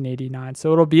of 1989.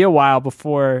 So it'll be a while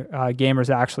before gamers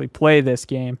actually play this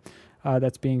game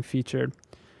that's being featured.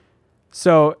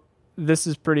 So this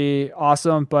is pretty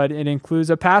awesome, but it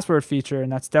includes a password feature,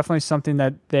 and that's definitely something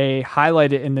that they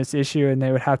highlighted in this issue, and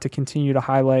they would have to continue to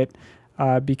highlight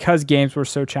because games were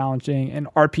so challenging, and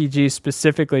RPGs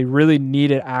specifically really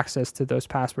needed access to those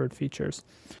password features.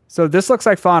 So this looks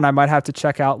like fun. I might have to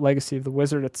check out Legacy of the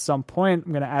Wizard at some point.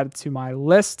 I'm going to add it to my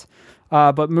list.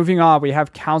 But moving on, we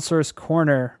have Counselor's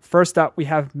Corner. First up, we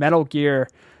have Metal Gear.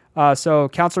 So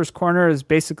Counselor's Corner is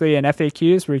basically an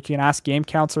FAQs where you can ask game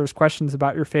counselors questions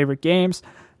about your favorite games.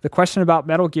 The question about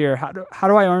Metal Gear, how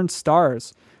do I earn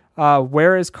stars?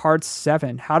 Where is card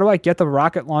 7? How do I get the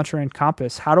rocket launcher and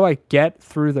compass? How do I get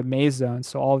through the maze zone?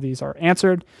 So all of these are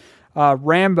answered.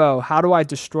 Rambo, how do I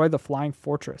destroy the flying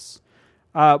fortress?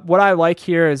 What I like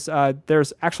here is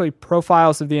there's actually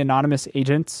profiles of the anonymous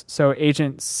agents. So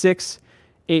Agent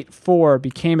 684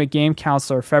 became a game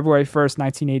counselor February 1st,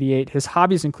 1988. His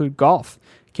hobbies include golf,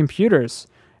 computers,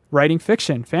 writing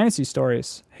fiction, fantasy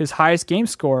stories. His highest game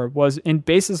score was in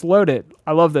Bases Loaded.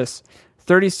 I love this.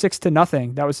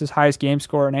 36-0. That was his highest game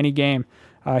score in any game.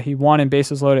 He won in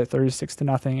Bases Loaded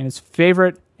 36-0. And his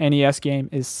favorite NES game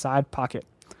is Side Pocket.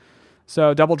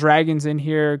 So Double Dragon's in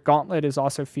here. Gauntlet is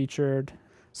also featured.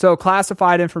 So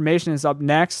classified information is up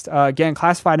next. Again,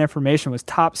 classified information was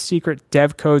top secret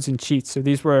dev codes and cheats. So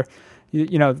these were,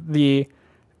 the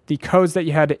codes that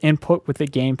you had to input with the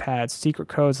gamepads, secret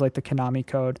codes like the Konami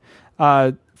code.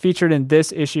 Featured in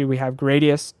this issue, we have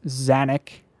Gradius, Zanuck,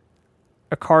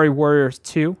 Akari Warriors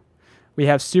 2. We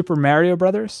have Super Mario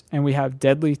Brothers, and we have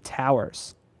Deadly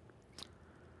Towers.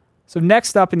 So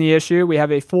next up in the issue, we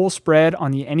have a full spread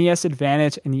on the NES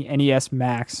Advantage and the NES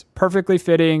Max. Perfectly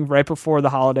fitting right before the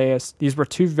holidays. These were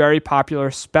two very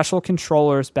popular special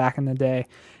controllers back in the day.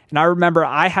 And I remember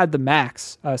I had the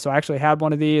Max, so I actually had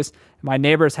one of these. My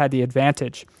neighbors had the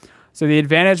Advantage. So the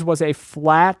Advantage was a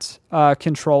flat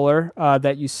controller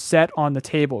that you set on the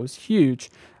table. It was huge.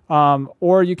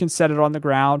 Or you can set it on the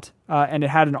ground, and it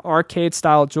had an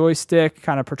arcade-style joystick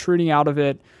kind of protruding out of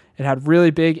it. It had really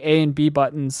big A and B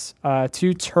buttons,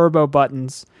 2 turbo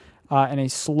buttons, and a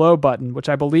slow button, which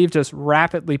I believe just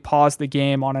rapidly paused the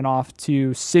game on and off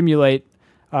to simulate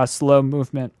slow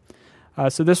movement.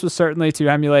 So this was certainly to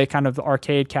emulate kind of the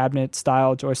arcade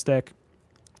cabinet-style joystick.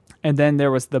 And then there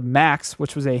was the Max,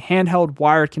 which was a handheld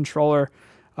wired controller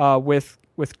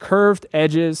with curved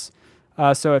edges,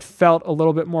 so it felt a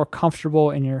little bit more comfortable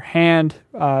in your hand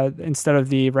instead of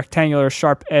the rectangular,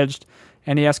 sharp-edged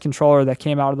NES controller that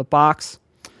came out of the box.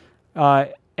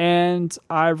 And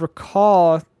I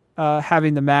recall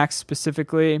having the Max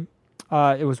specifically.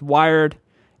 It was wired.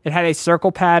 It had a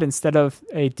circle pad instead of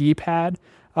a D-pad.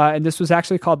 And this was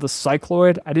actually called the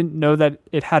Cycloid. I didn't know that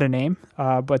it had a name,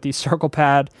 but the circle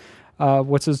pad,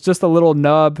 which is just a little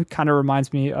nub, kind of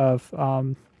reminds me of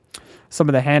some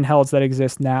of the handhelds that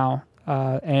exist now.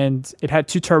 And it had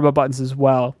 2 turbo buttons as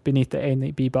well beneath the A and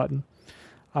the B button.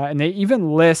 And they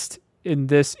even list in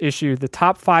this issue the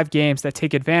top 5 games that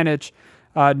take advantage,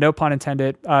 no pun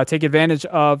intended, take advantage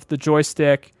of the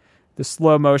joystick, the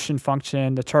slow motion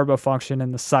function, the turbo function,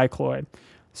 and the cycloid.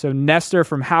 So Nestor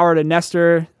from Howard and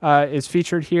Nestor is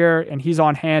featured here, and he's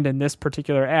on hand in this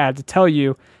particular ad to tell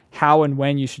you how and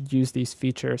when you should use these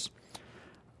features.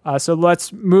 So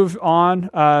let's move on.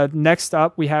 Next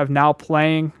up, we have Now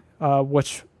Playing,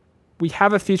 which we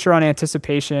have a feature on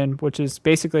Anticipation, which is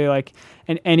basically like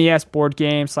an NES board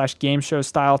game / game show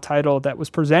style title that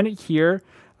was presented here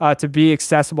to be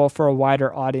accessible for a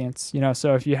wider audience.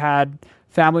 So if you had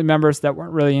family members that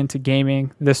weren't really into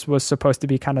gaming, this was supposed to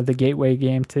be kind of the gateway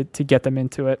game to get them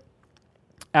into it.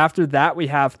 After that, we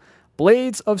have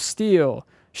Blades of Steel.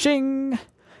 Shing!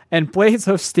 And Blades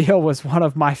of Steel was one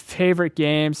of my favorite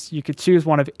games. You could choose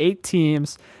one of 8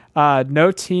 teams.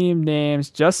 No team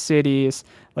names, just cities.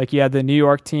 Like you had the New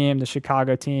York team, the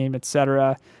Chicago team,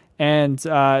 etc. And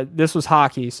this was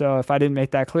hockey. So if I didn't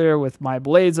make that clear with my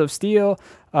Blades of Steel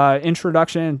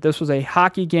introduction, this was a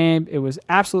hockey game. It was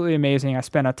absolutely amazing. I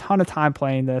spent a ton of time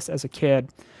playing this as a kid.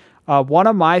 One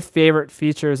of my favorite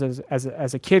features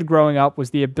as a kid growing up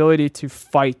was the ability to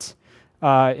fight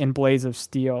in Blades of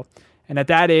Steel. And at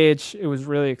that age, it was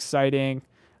really exciting.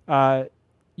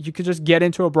 You could just get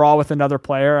into a brawl with another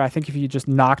player. I think if you just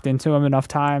knocked into him enough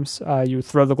times, you would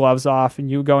throw the gloves off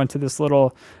and you would go into this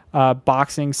little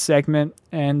boxing segment.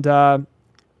 And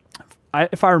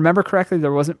if I remember correctly,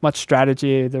 there wasn't much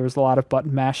strategy. There was a lot of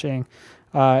button mashing.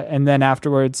 And then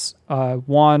afterwards,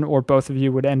 one or both of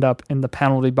you would end up in the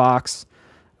penalty box.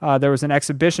 There was an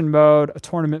exhibition mode, a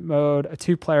tournament mode, a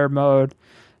 2-player mode.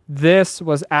 this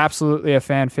was absolutely a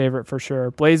fan favorite for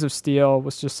sure. Blaze of Steel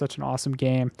was just such an awesome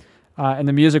game. And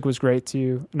the music was great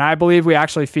too. And I believe we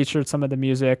actually featured some of the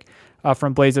music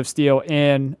from Blaze of Steel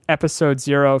in episode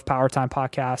 0 of Power Time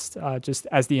Podcast, just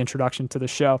as the introduction to the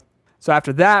show. So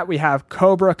after that, we have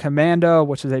Cobra Commando,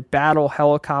 which is a battle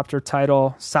helicopter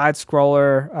title,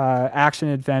 side-scroller,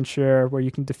 action-adventure where you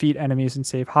can defeat enemies and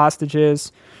save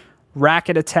hostages.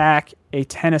 Racket Attack, a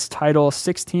tennis title,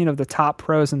 16 of the top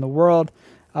pros in the world.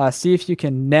 See if you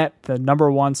can net the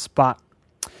number 1 spot.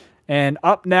 And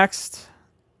up next,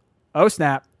 oh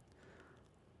snap,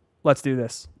 let's do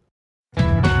this.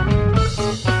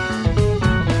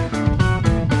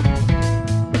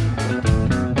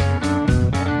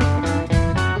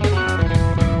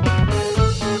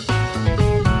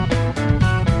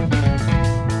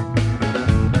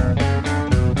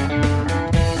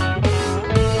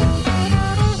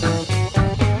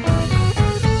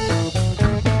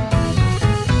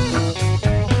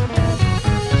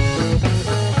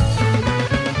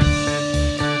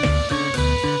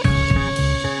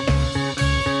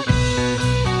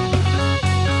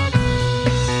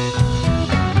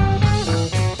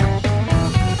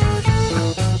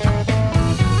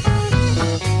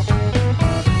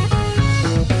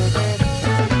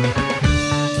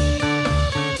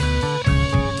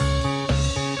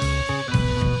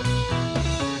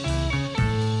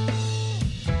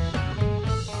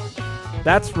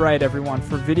 That's right, everyone.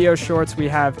 For video shorts, we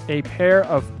have a pair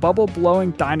of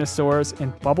bubble-blowing dinosaurs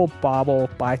in Bubble Bobble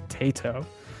by Taito.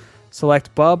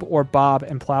 Select Bub or Bob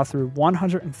and plow through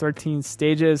 113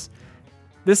 stages.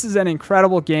 This is an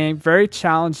incredible game, very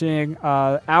challenging,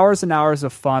 hours and hours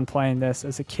of fun playing this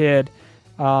as a kid.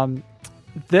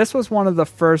 This was one of the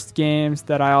first games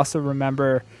that I also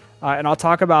remember, and I'll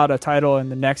talk about a title in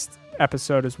the next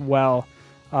episode as well,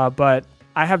 but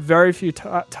I have very few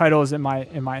titles in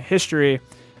my history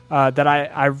that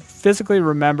I physically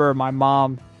remember my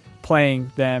mom playing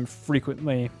them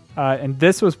frequently, and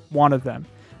this was one of them.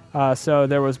 So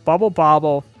there was Bubble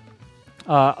Bobble.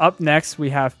 Up next, we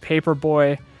have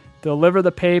Paperboy. Deliver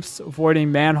the papes,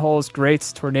 avoiding manholes,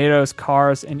 grates, tornadoes,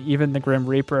 cars, and even the Grim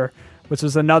Reaper, which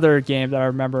was another game that I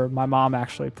remember my mom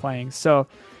actually playing. So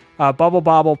Bubble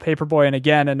Bobble, Paperboy, and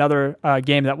again, another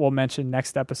game that we'll mention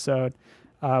next episode,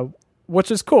 which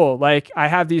is cool. Like, I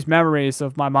have these memories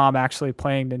of my mom actually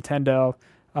playing Nintendo,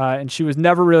 and she was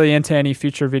never really into any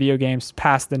future video games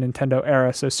past the Nintendo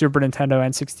era. So Super Nintendo,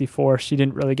 N64, she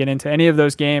didn't really get into any of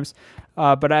those games.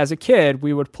 But as a kid,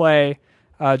 we would play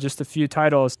just a few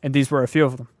titles, and these were a few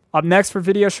of them. Up next for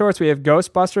video shorts, we have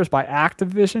Ghostbusters by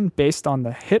Activision, based on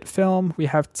the hit film. We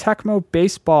have Tecmo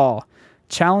Baseball,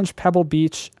 Challenge Pebble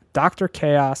Beach, Dr.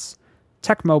 Chaos,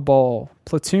 Tecmo Bowl,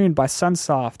 Platoon by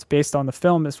Sunsoft, based on the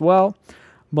film as well.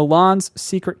 Milan's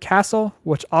Secret Castle,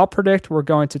 which I'll predict we're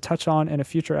going to touch on in a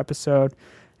future episode.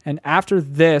 And after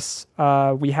this,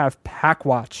 we have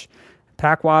Packwatch.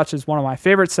 Packwatch is one of my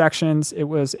favorite sections. It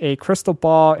was a crystal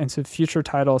ball into future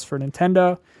titles for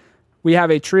Nintendo. We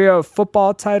have a trio of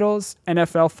football titles,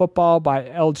 NFL Football by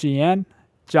LGN,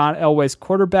 John Elway's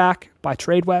Quarterback by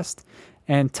Tradewest,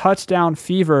 and Touchdown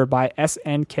Fever by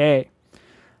SNK.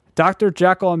 Dr.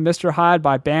 Jekyll and Mr. Hyde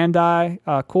by Bandai,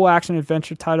 a cool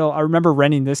action-adventure title. I remember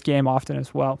renting this game often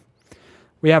as well.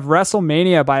 We have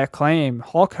WrestleMania by Acclaim,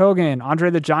 Hulk Hogan,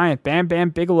 Andre the Giant, Bam Bam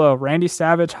Bigelow, Randy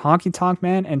Savage, Honky Tonk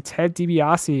Man, and Ted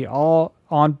DiBiase all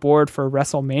on board for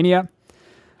WrestleMania.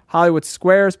 Hollywood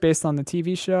Squares, based on the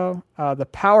TV show. The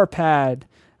Power Pad,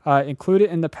 included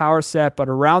in the Power Set, but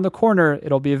around the corner,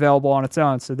 it'll be available on its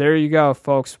own. So there you go,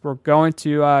 folks. We're going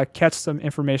to catch some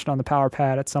information on the Power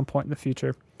Pad at some point in the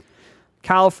future.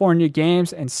 California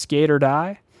Games and Skate or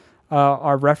Die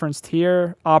are referenced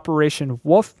here. Operation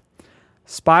Wolf,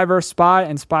 Spy vs. Spy,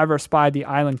 and Spy vs. Spy The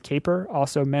Island Caper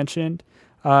also mentioned.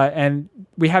 And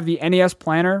we have the NES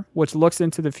Planner, which looks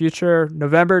into the future,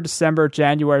 November, December,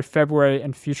 January, February,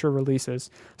 and future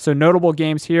releases. So notable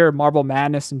games here, Marble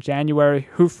Madness in January,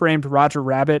 Who Framed Roger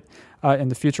Rabbit in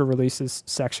the future releases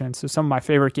section. So some of my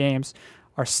favorite games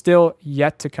are still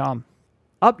yet to come.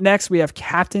 Up next, we have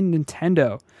Captain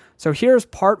Nintendo. So here's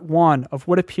part 1 of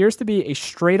what appears to be a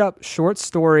straight-up short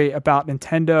story about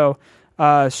Nintendo,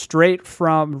 straight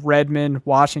from Redmond,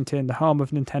 Washington, the home of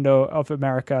Nintendo of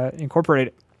America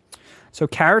Incorporated. So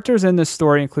characters in this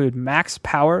story include Max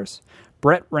Powers,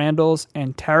 Brett Randalls,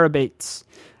 and Tara Bates.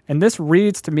 And this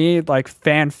reads to me like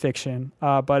fan fiction,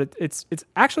 but it's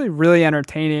actually really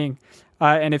entertaining,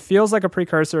 and it feels like a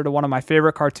precursor to one of my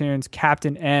favorite cartoons,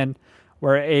 Captain N,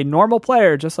 where a normal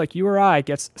player, just like you or I,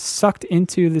 gets sucked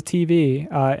into the TV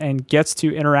and gets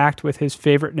to interact with his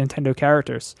favorite Nintendo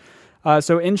characters.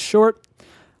 So in short,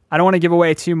 I don't want to give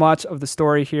away too much of the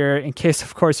story here in case,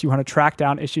 of course, you want to track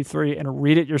down issue 3 and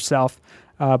read it yourself.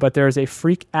 But there is a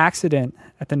freak accident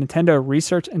at the Nintendo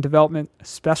Research and Development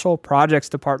Special Projects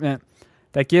Department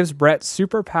that gives Brett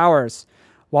superpowers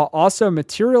while also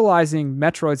materializing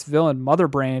Metroid's villain Mother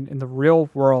Brain in the real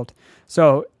world.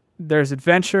 So there's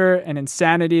adventure and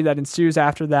insanity that ensues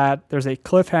after that. There's a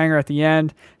cliffhanger at the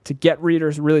end to get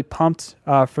readers really pumped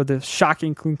for the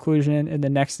shocking conclusion in the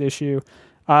next issue.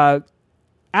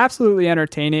 Absolutely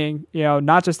entertaining,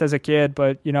 not just as a kid,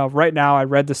 but, right now I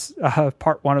read this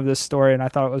part 1 of this story and I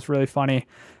thought it was really funny.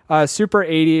 Super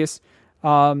 80s.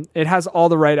 It has all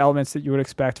the right elements that you would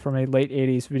expect from a late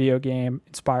 80s video game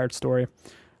inspired story.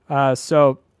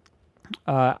 So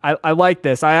I like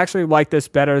this. I actually like this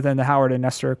better than the Howard and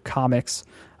Nestor comics,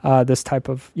 this type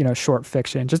of, short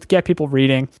fiction, just to get people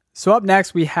reading. So up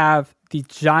next, we have the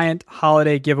giant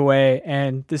holiday giveaway,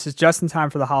 and this is just in time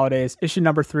for the holidays. Issue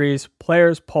number 3's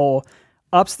Players Poll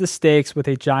ups the stakes with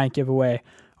a giant giveaway.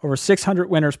 Over 600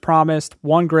 winners promised,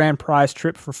 1 grand prize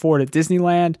trip for 4 to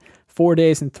Disneyland, 4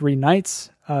 days and 3 nights.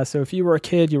 So if you were a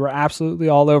kid, you were absolutely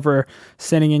all over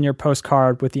sending in your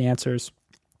postcard with the answers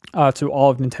to all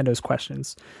of Nintendo's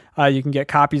questions. You can get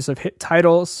copies of hit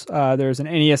titles. There's an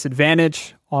NES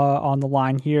Advantage on the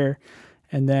line here.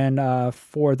 And then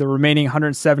for the remaining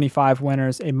 175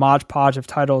 winners, a Mod Podge of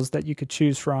titles that you could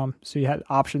choose from. So you had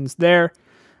options there.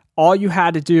 All you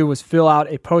had to do was fill out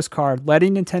a postcard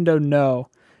letting Nintendo know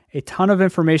a ton of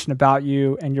information about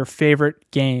you and your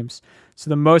favorite games. So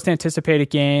the most anticipated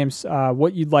games,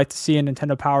 what you'd like to see in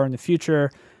Nintendo Power in the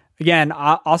future. Again,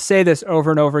 I'll say this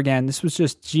over and over again. This was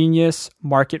just genius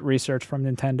market research from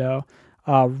Nintendo.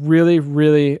 Really,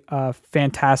 really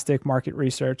fantastic market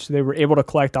research. So they were able to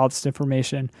collect all this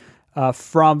information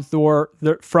from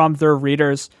their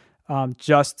readers.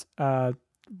 Just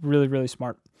really, really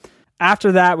smart.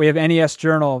 After that, we have NES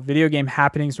Journal, video game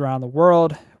happenings around the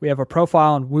world. We have a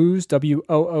profile on Wooz,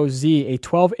 W-O-O-Z, a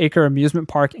 12-acre amusement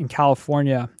park in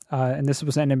California. And this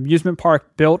was an amusement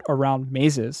park built around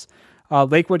mazes.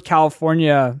 Lakewood,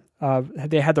 California,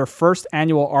 they had their first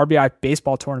annual RBI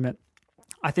baseball tournament.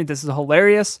 I think this is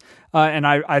hilarious, and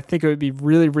I think it would be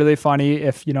really, really funny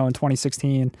if, in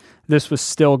 2016, this was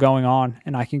still going on,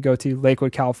 and I can go to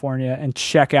Lakewood, California, and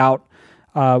check out,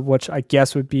 which I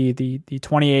guess would be the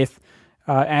 28th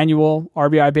annual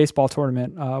RBI baseball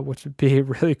tournament, which would be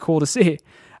really cool to see.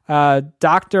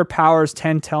 Dr. Power's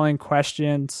 10 telling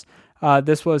questions.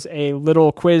 This was a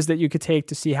little quiz that you could take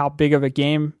to see how big of a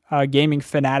gaming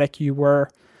fanatic you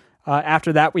were.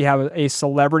 After that, we have a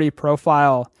celebrity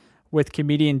profile with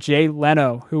comedian Jay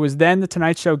Leno, who was then the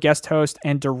Tonight Show guest host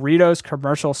and Doritos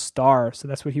commercial star. So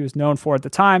that's what he was known for at the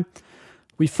time.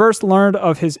 We first learned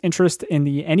of his interest in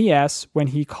the NES when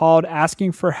he called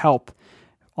asking for help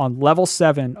on level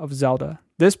 7 of Zelda.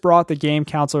 This brought the game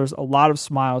counselors a lot of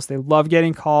smiles. They love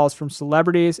getting calls from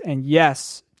celebrities, and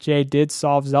yes, Jay did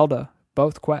solve Zelda,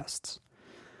 both quests.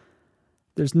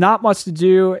 There's not much to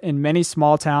do in many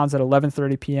small towns at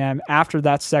 11:30 p.m. after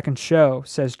that second show,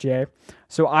 says Jay.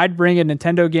 So I'd bring a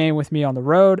Nintendo game with me on the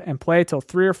road and play till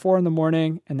 3 or 4 in the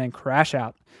morning and then crash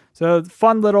out. So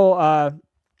fun little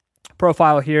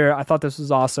profile here. I thought this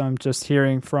was awesome, just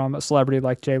hearing from a celebrity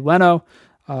like Jay Leno.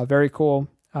 Very cool.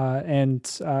 And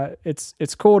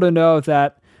it's cool to know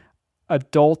that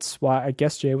adults, well, I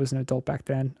guess Jay was an adult back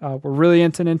then, were really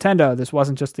into Nintendo. This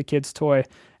wasn't just a kid's toy.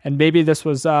 And maybe this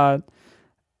was Nintendo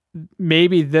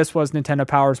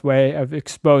Power's way of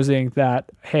exposing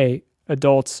that, hey,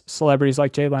 adults, celebrities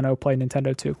like Jay Leno play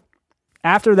Nintendo too.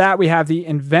 After that, we have the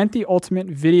Invent the Ultimate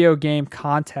Video Game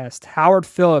Contest. Howard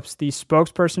Phillips, the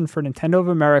spokesperson for Nintendo of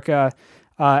America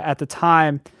at the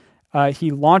time,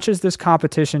 he launches this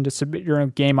competition to submit your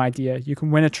own game idea. You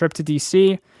can win a trip to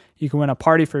DC, you can win a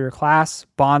party for your class,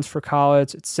 bonds for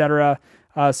college, etc.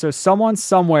 So someone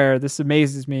somewhere, this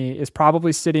amazes me, is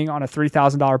probably sitting on a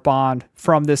 $3,000 bond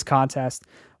from this contest,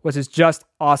 which is just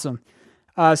awesome.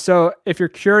 So if you're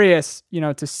curious,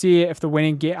 to see if the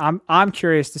winning game, I'm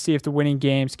curious to see if the winning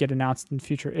games get announced in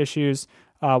future issues.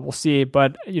 We'll see.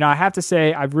 But, I have to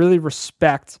say, I really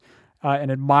respect and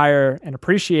admire and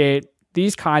appreciate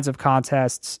these kinds of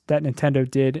contests that Nintendo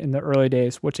did in the early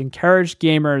days, which encouraged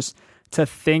gamers to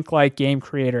think like game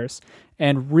creators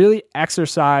and really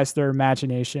exercise their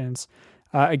imaginations.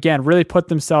 Again, really put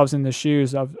themselves in the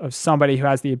shoes of somebody who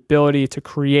has the ability to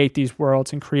create these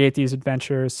worlds and create these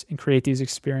adventures and create these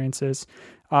experiences.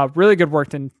 Really good work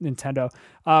to Nintendo.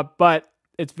 But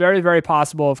it's very, very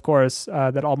possible, of course,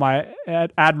 that all my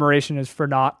admiration is for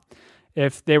naught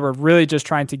if they were really just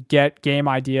trying to get game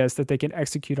ideas that they can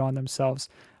execute on themselves.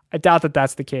 I doubt that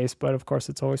that's the case, but of course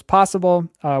it's always possible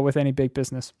with any big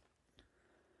business.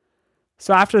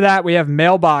 So after that, we have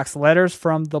mailbox letters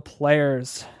from the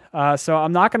players. So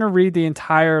I'm not going to read the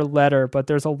entire letter, but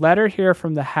there's a letter here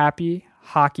from the Happy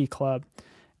Hockey Club.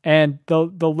 And the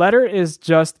letter is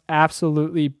just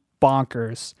absolutely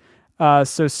bonkers.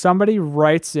 So somebody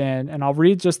writes in, and I'll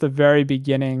read just the very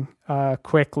beginning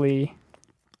quickly,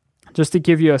 just to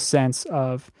give you a sense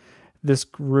of this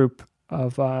group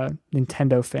of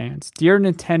Nintendo fans. Dear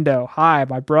Nintendo, hi,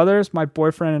 my brothers, my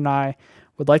boyfriend, and I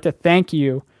would like to thank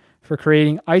you for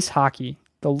creating ice hockey.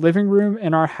 The living room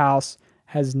in our house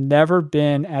has never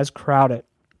been as crowded.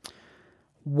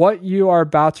 What you are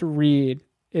about to read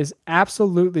is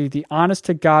absolutely the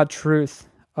honest-to-God truth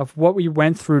of what we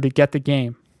went through to get the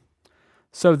game.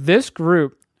 So this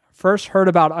group first heard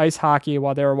about ice hockey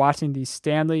while they were watching the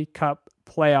Stanley Cup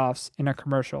playoffs in a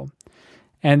commercial,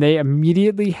 and they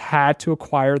immediately had to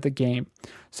acquire the game.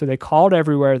 So they called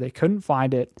everywhere. They couldn't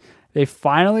find it. They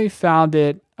finally found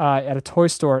it at a toy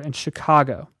store in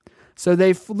Chicago. So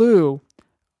they flew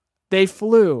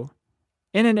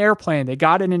in an airplane. They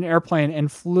got in an airplane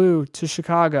and flew to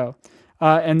Chicago.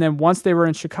 And then once they were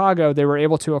in Chicago, they were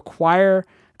able to acquire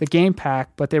the game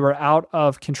pack, but they were out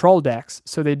of control decks.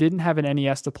 So they didn't have an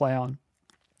NES to play on.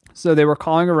 So they were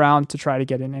calling around to try to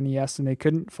get an NES, and they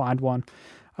couldn't find one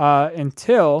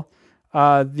until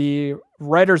the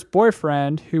writer's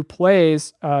boyfriend, who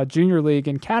plays Junior League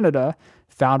in Canada,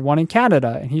 found one in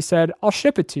Canada. And he said, I'll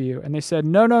ship it to you. And they said,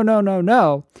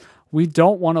 no. We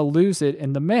don't want to lose it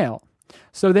in the mail.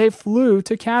 So they flew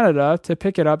to Canada to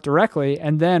pick it up directly.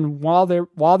 And then while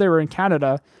they were in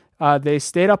Canada, they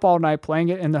stayed up all night playing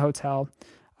it in the hotel.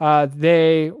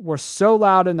 They were so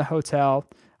loud in the hotel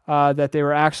that they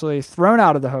were actually thrown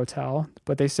out of the hotel.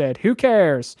 But they said, who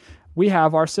cares? We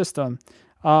have our system.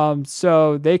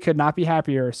 So they could not be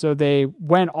happier. So they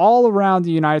went all around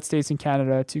the United States and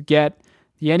Canada to get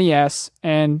the NES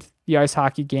and the ice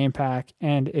hockey game pack.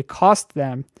 And it cost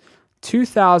them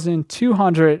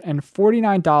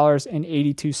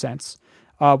 $2,249.82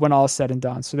 when all is said and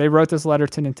done. So they wrote this letter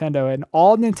to Nintendo, and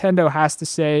all Nintendo has to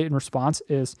say in response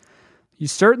is, you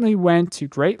certainly went to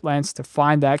great lengths to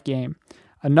find that game.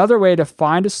 Another way to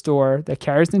find a store that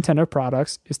carries Nintendo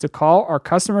products is to call our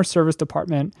customer service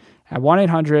department at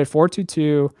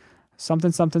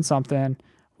 1-800-422-something.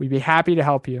 We'd be happy to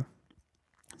help you.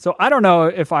 So I don't know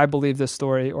if I believe this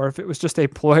story or if it was just a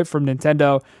ploy from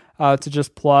Nintendo to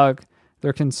just plug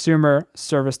their consumer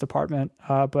service department.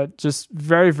 But just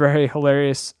very, very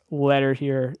hilarious letter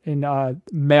here in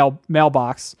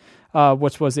mailbox,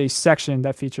 which was a section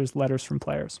that features letters from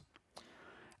players.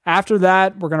 After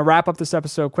that, we're going to wrap up this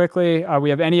episode quickly. We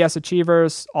have NES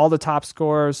Achievers, all the top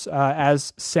scores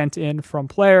as sent in from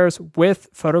players with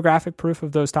photographic proof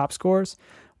of those top scores.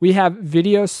 We have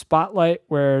Video Spotlight,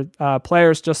 where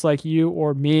players just like you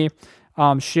or me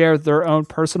share their own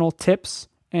personal tips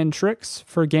and tricks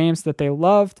for games that they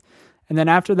loved. And then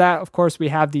after that, of course, we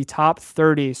have the top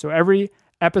 30. So every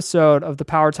episode of the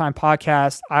Power Time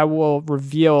podcast, I will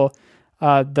reveal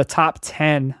the top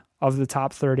 10 of the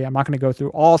top 30. I'm not going to go through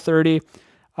all 30.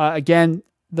 Again,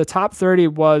 the top 30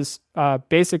 was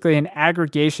basically an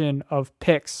aggregation of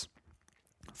picks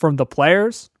from the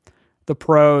players, the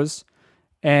pros,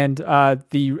 and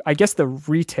the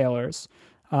retailers.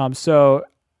 So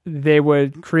they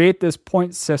would create this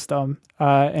point system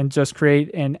and just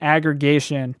create an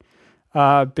aggregation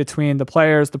between the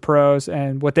players, the pros,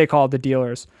 and what they call the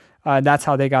dealers. That's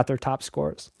how they got their top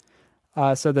scores.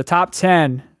 So the top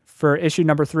 10 for issue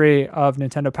number 3 of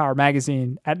Nintendo Power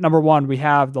Magazine. At number 1, we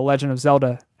have The Legend of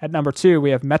Zelda. At number 2,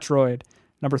 we have Metroid.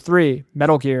 Number 3,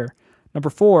 Metal Gear. Number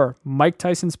 4, Mike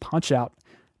Tyson's Punch-Out.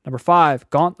 Number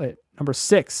 5, Gauntlet. Number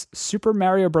 6, Super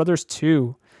Mario Bros.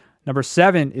 2. Number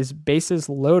 7 is Bases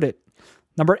Loaded.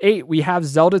 Number 8, we have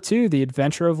Zelda 2, The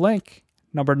Adventure of Link.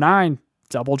 Number 9,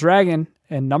 Double Dragon.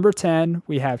 And number 10,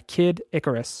 we have Kid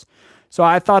Icarus. So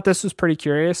I thought this was pretty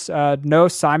curious. No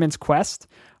Simon's Quest,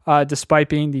 despite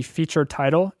being the featured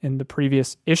title in the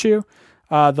previous issue.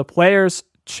 The players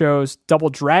chose Double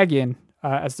Dragon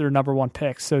as their number 1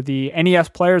 pick. So the NES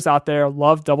players out there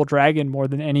love Double Dragon more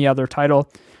than any other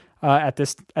title at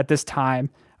this time,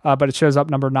 but it shows up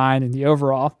number 9 in the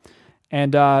overall.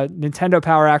 And Nintendo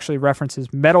Power actually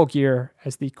references Metal Gear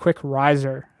as the quick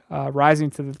riser, rising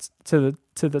to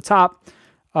the top.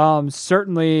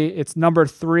 Certainly, it's number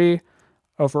 3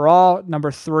 overall,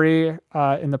 number 3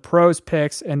 in the pros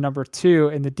picks, and number 2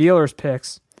 in the dealers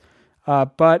picks.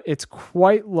 But it's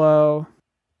quite low.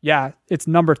 Yeah, it's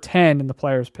number 10 in the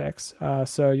players picks.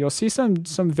 So you'll see some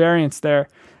variance there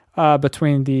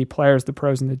between the players, the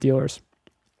pros, and the dealers.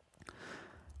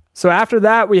 So after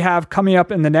that, we have coming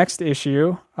up in the next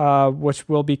issue, which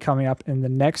will be coming up in the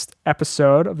next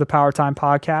episode of the Power Time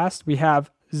podcast, we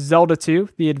have Zelda 2,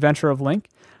 The Adventure of Link.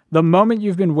 The moment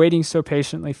you've been waiting so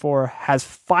patiently for has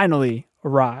finally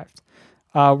arrived.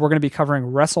 We're going to be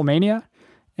covering WrestleMania,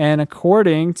 and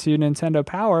according to Nintendo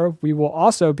Power, we will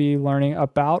also be learning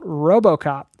about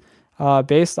RoboCop,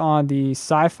 based on the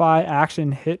sci-fi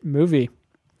action hit movie.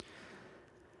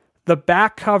 The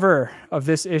back cover of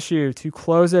this issue, to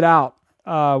close it out,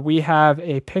 we have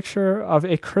a picture of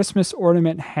a Christmas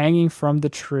ornament hanging from the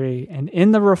tree. And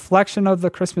in the reflection of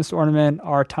the Christmas ornament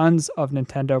are tons of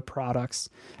Nintendo products.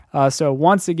 So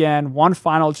once again, one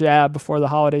final jab before the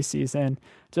holiday season,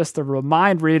 just to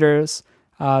remind readers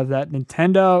that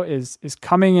Nintendo is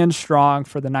coming in strong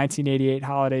for the 1988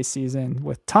 holiday season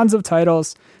with tons of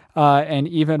titles and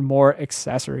even more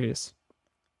accessories.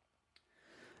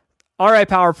 All right,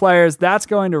 Power Players, that's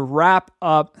going to wrap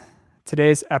up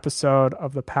today's episode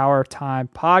of the Power Time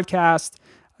podcast.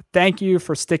 Thank you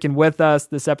for sticking with us.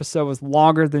 This episode was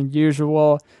longer than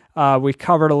usual. We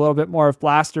covered a little bit more of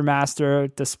Blaster Master,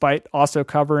 despite also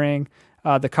covering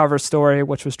the cover story,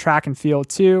 which was Track and Field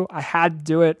 2. I had to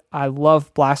do it. I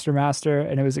love Blaster Master,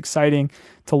 and it was exciting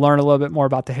to learn a little bit more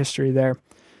about the history there.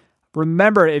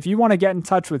 Remember, if you want to get in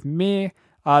touch with me,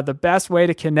 the best way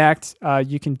to connect,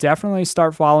 you can definitely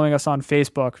start following us on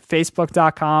Facebook,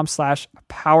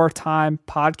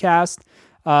 facebook.com/PowerTimePodcast.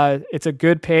 It's a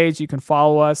good page. You can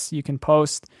follow us. You can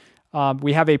post.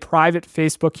 We have a private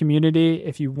Facebook community.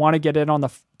 If you want to get in on the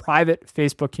private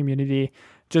Facebook community,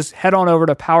 just head on over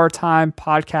to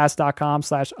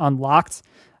powertimepodcast.com/unlocked.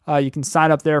 You can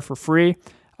sign up there for free.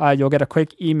 You'll get a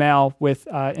quick email with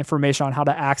information on how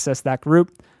to access that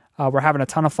group. We're having a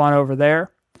ton of fun over there.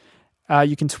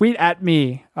 You can tweet at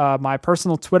me. My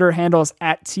personal Twitter handle is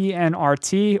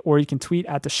 @TNRT, or you can tweet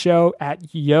at the show at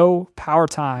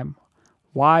YoPowerTime,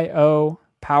 YO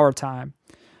Powertime.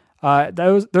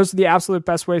 Those are the absolute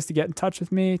best ways to get in touch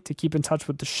with me, to keep in touch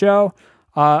with the show.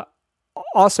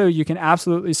 Also, you can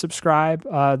absolutely subscribe.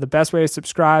 The best way to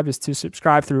subscribe is to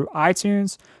subscribe through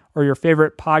iTunes or your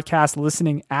favorite podcast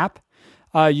listening app.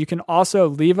 You can also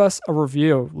leave us a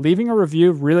review. Leaving a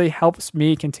review really helps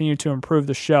me continue to improve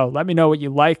the show. Let me know what you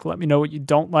like. Let me know what you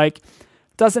don't like. It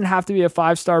doesn't have to be a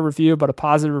 5-star review, but a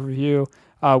positive review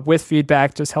with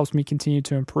feedback just helps me continue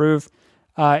to improve.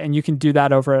 And you can do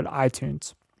that over at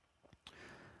iTunes.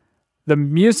 The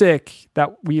music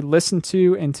that we listened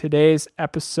to in today's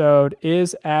episode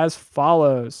is as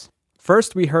follows.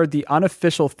 First, we heard the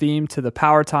unofficial theme to the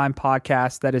Power Time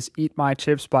podcast, that is Eat My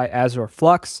Chips by Azure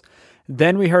Flux.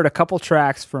 Then we heard a couple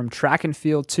tracks from Track and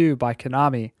Field 2 by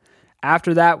Konami.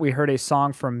 After that, we heard a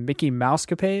song from Mickey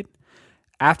Mousecapade.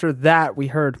 After that, we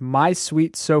heard My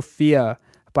Sweet Sophia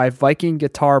by Viking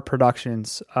Guitar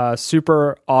Productions. A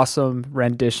super awesome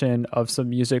rendition of some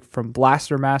music from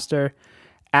Blaster Master.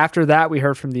 After that, we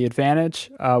heard from The Advantage.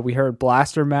 We heard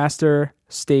Blaster Master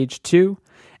Stage 2.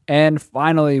 And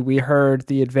finally, we heard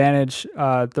The Advantage,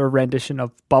 their rendition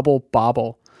of Bubble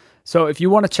Bobble. So if you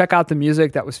want to check out the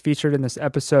music that was featured in this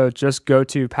episode, just go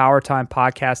to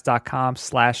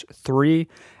powertimepodcast.com/3.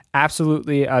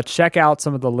 Absolutely check out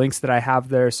some of the links that I have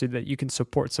there so that you can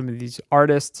support some of these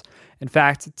artists. In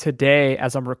fact, today,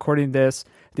 as I'm recording this,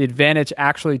 The Advantage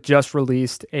actually just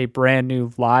released a brand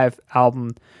new live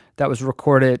album that was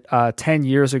recorded 10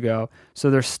 years ago. So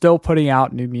they're still putting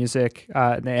out new music.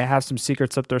 They have some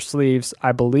secrets up their sleeves,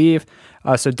 I believe.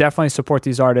 So definitely support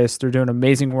these artists. They're doing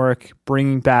amazing work,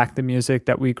 bringing back the music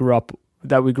that we grew up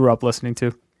listening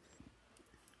to.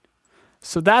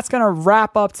 So that's going to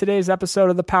wrap up today's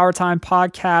episode of the Power Time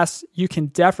podcast. You can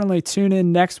definitely tune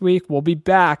in next week. We'll be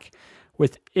back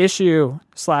with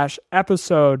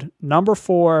issue/episode number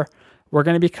 4. We're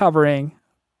going to be covering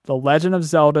The Legend of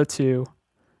Zelda 2,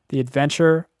 The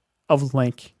Adventure of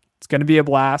Link. It's going to be a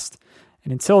blast.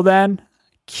 And until then,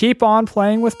 keep on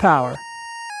playing with power.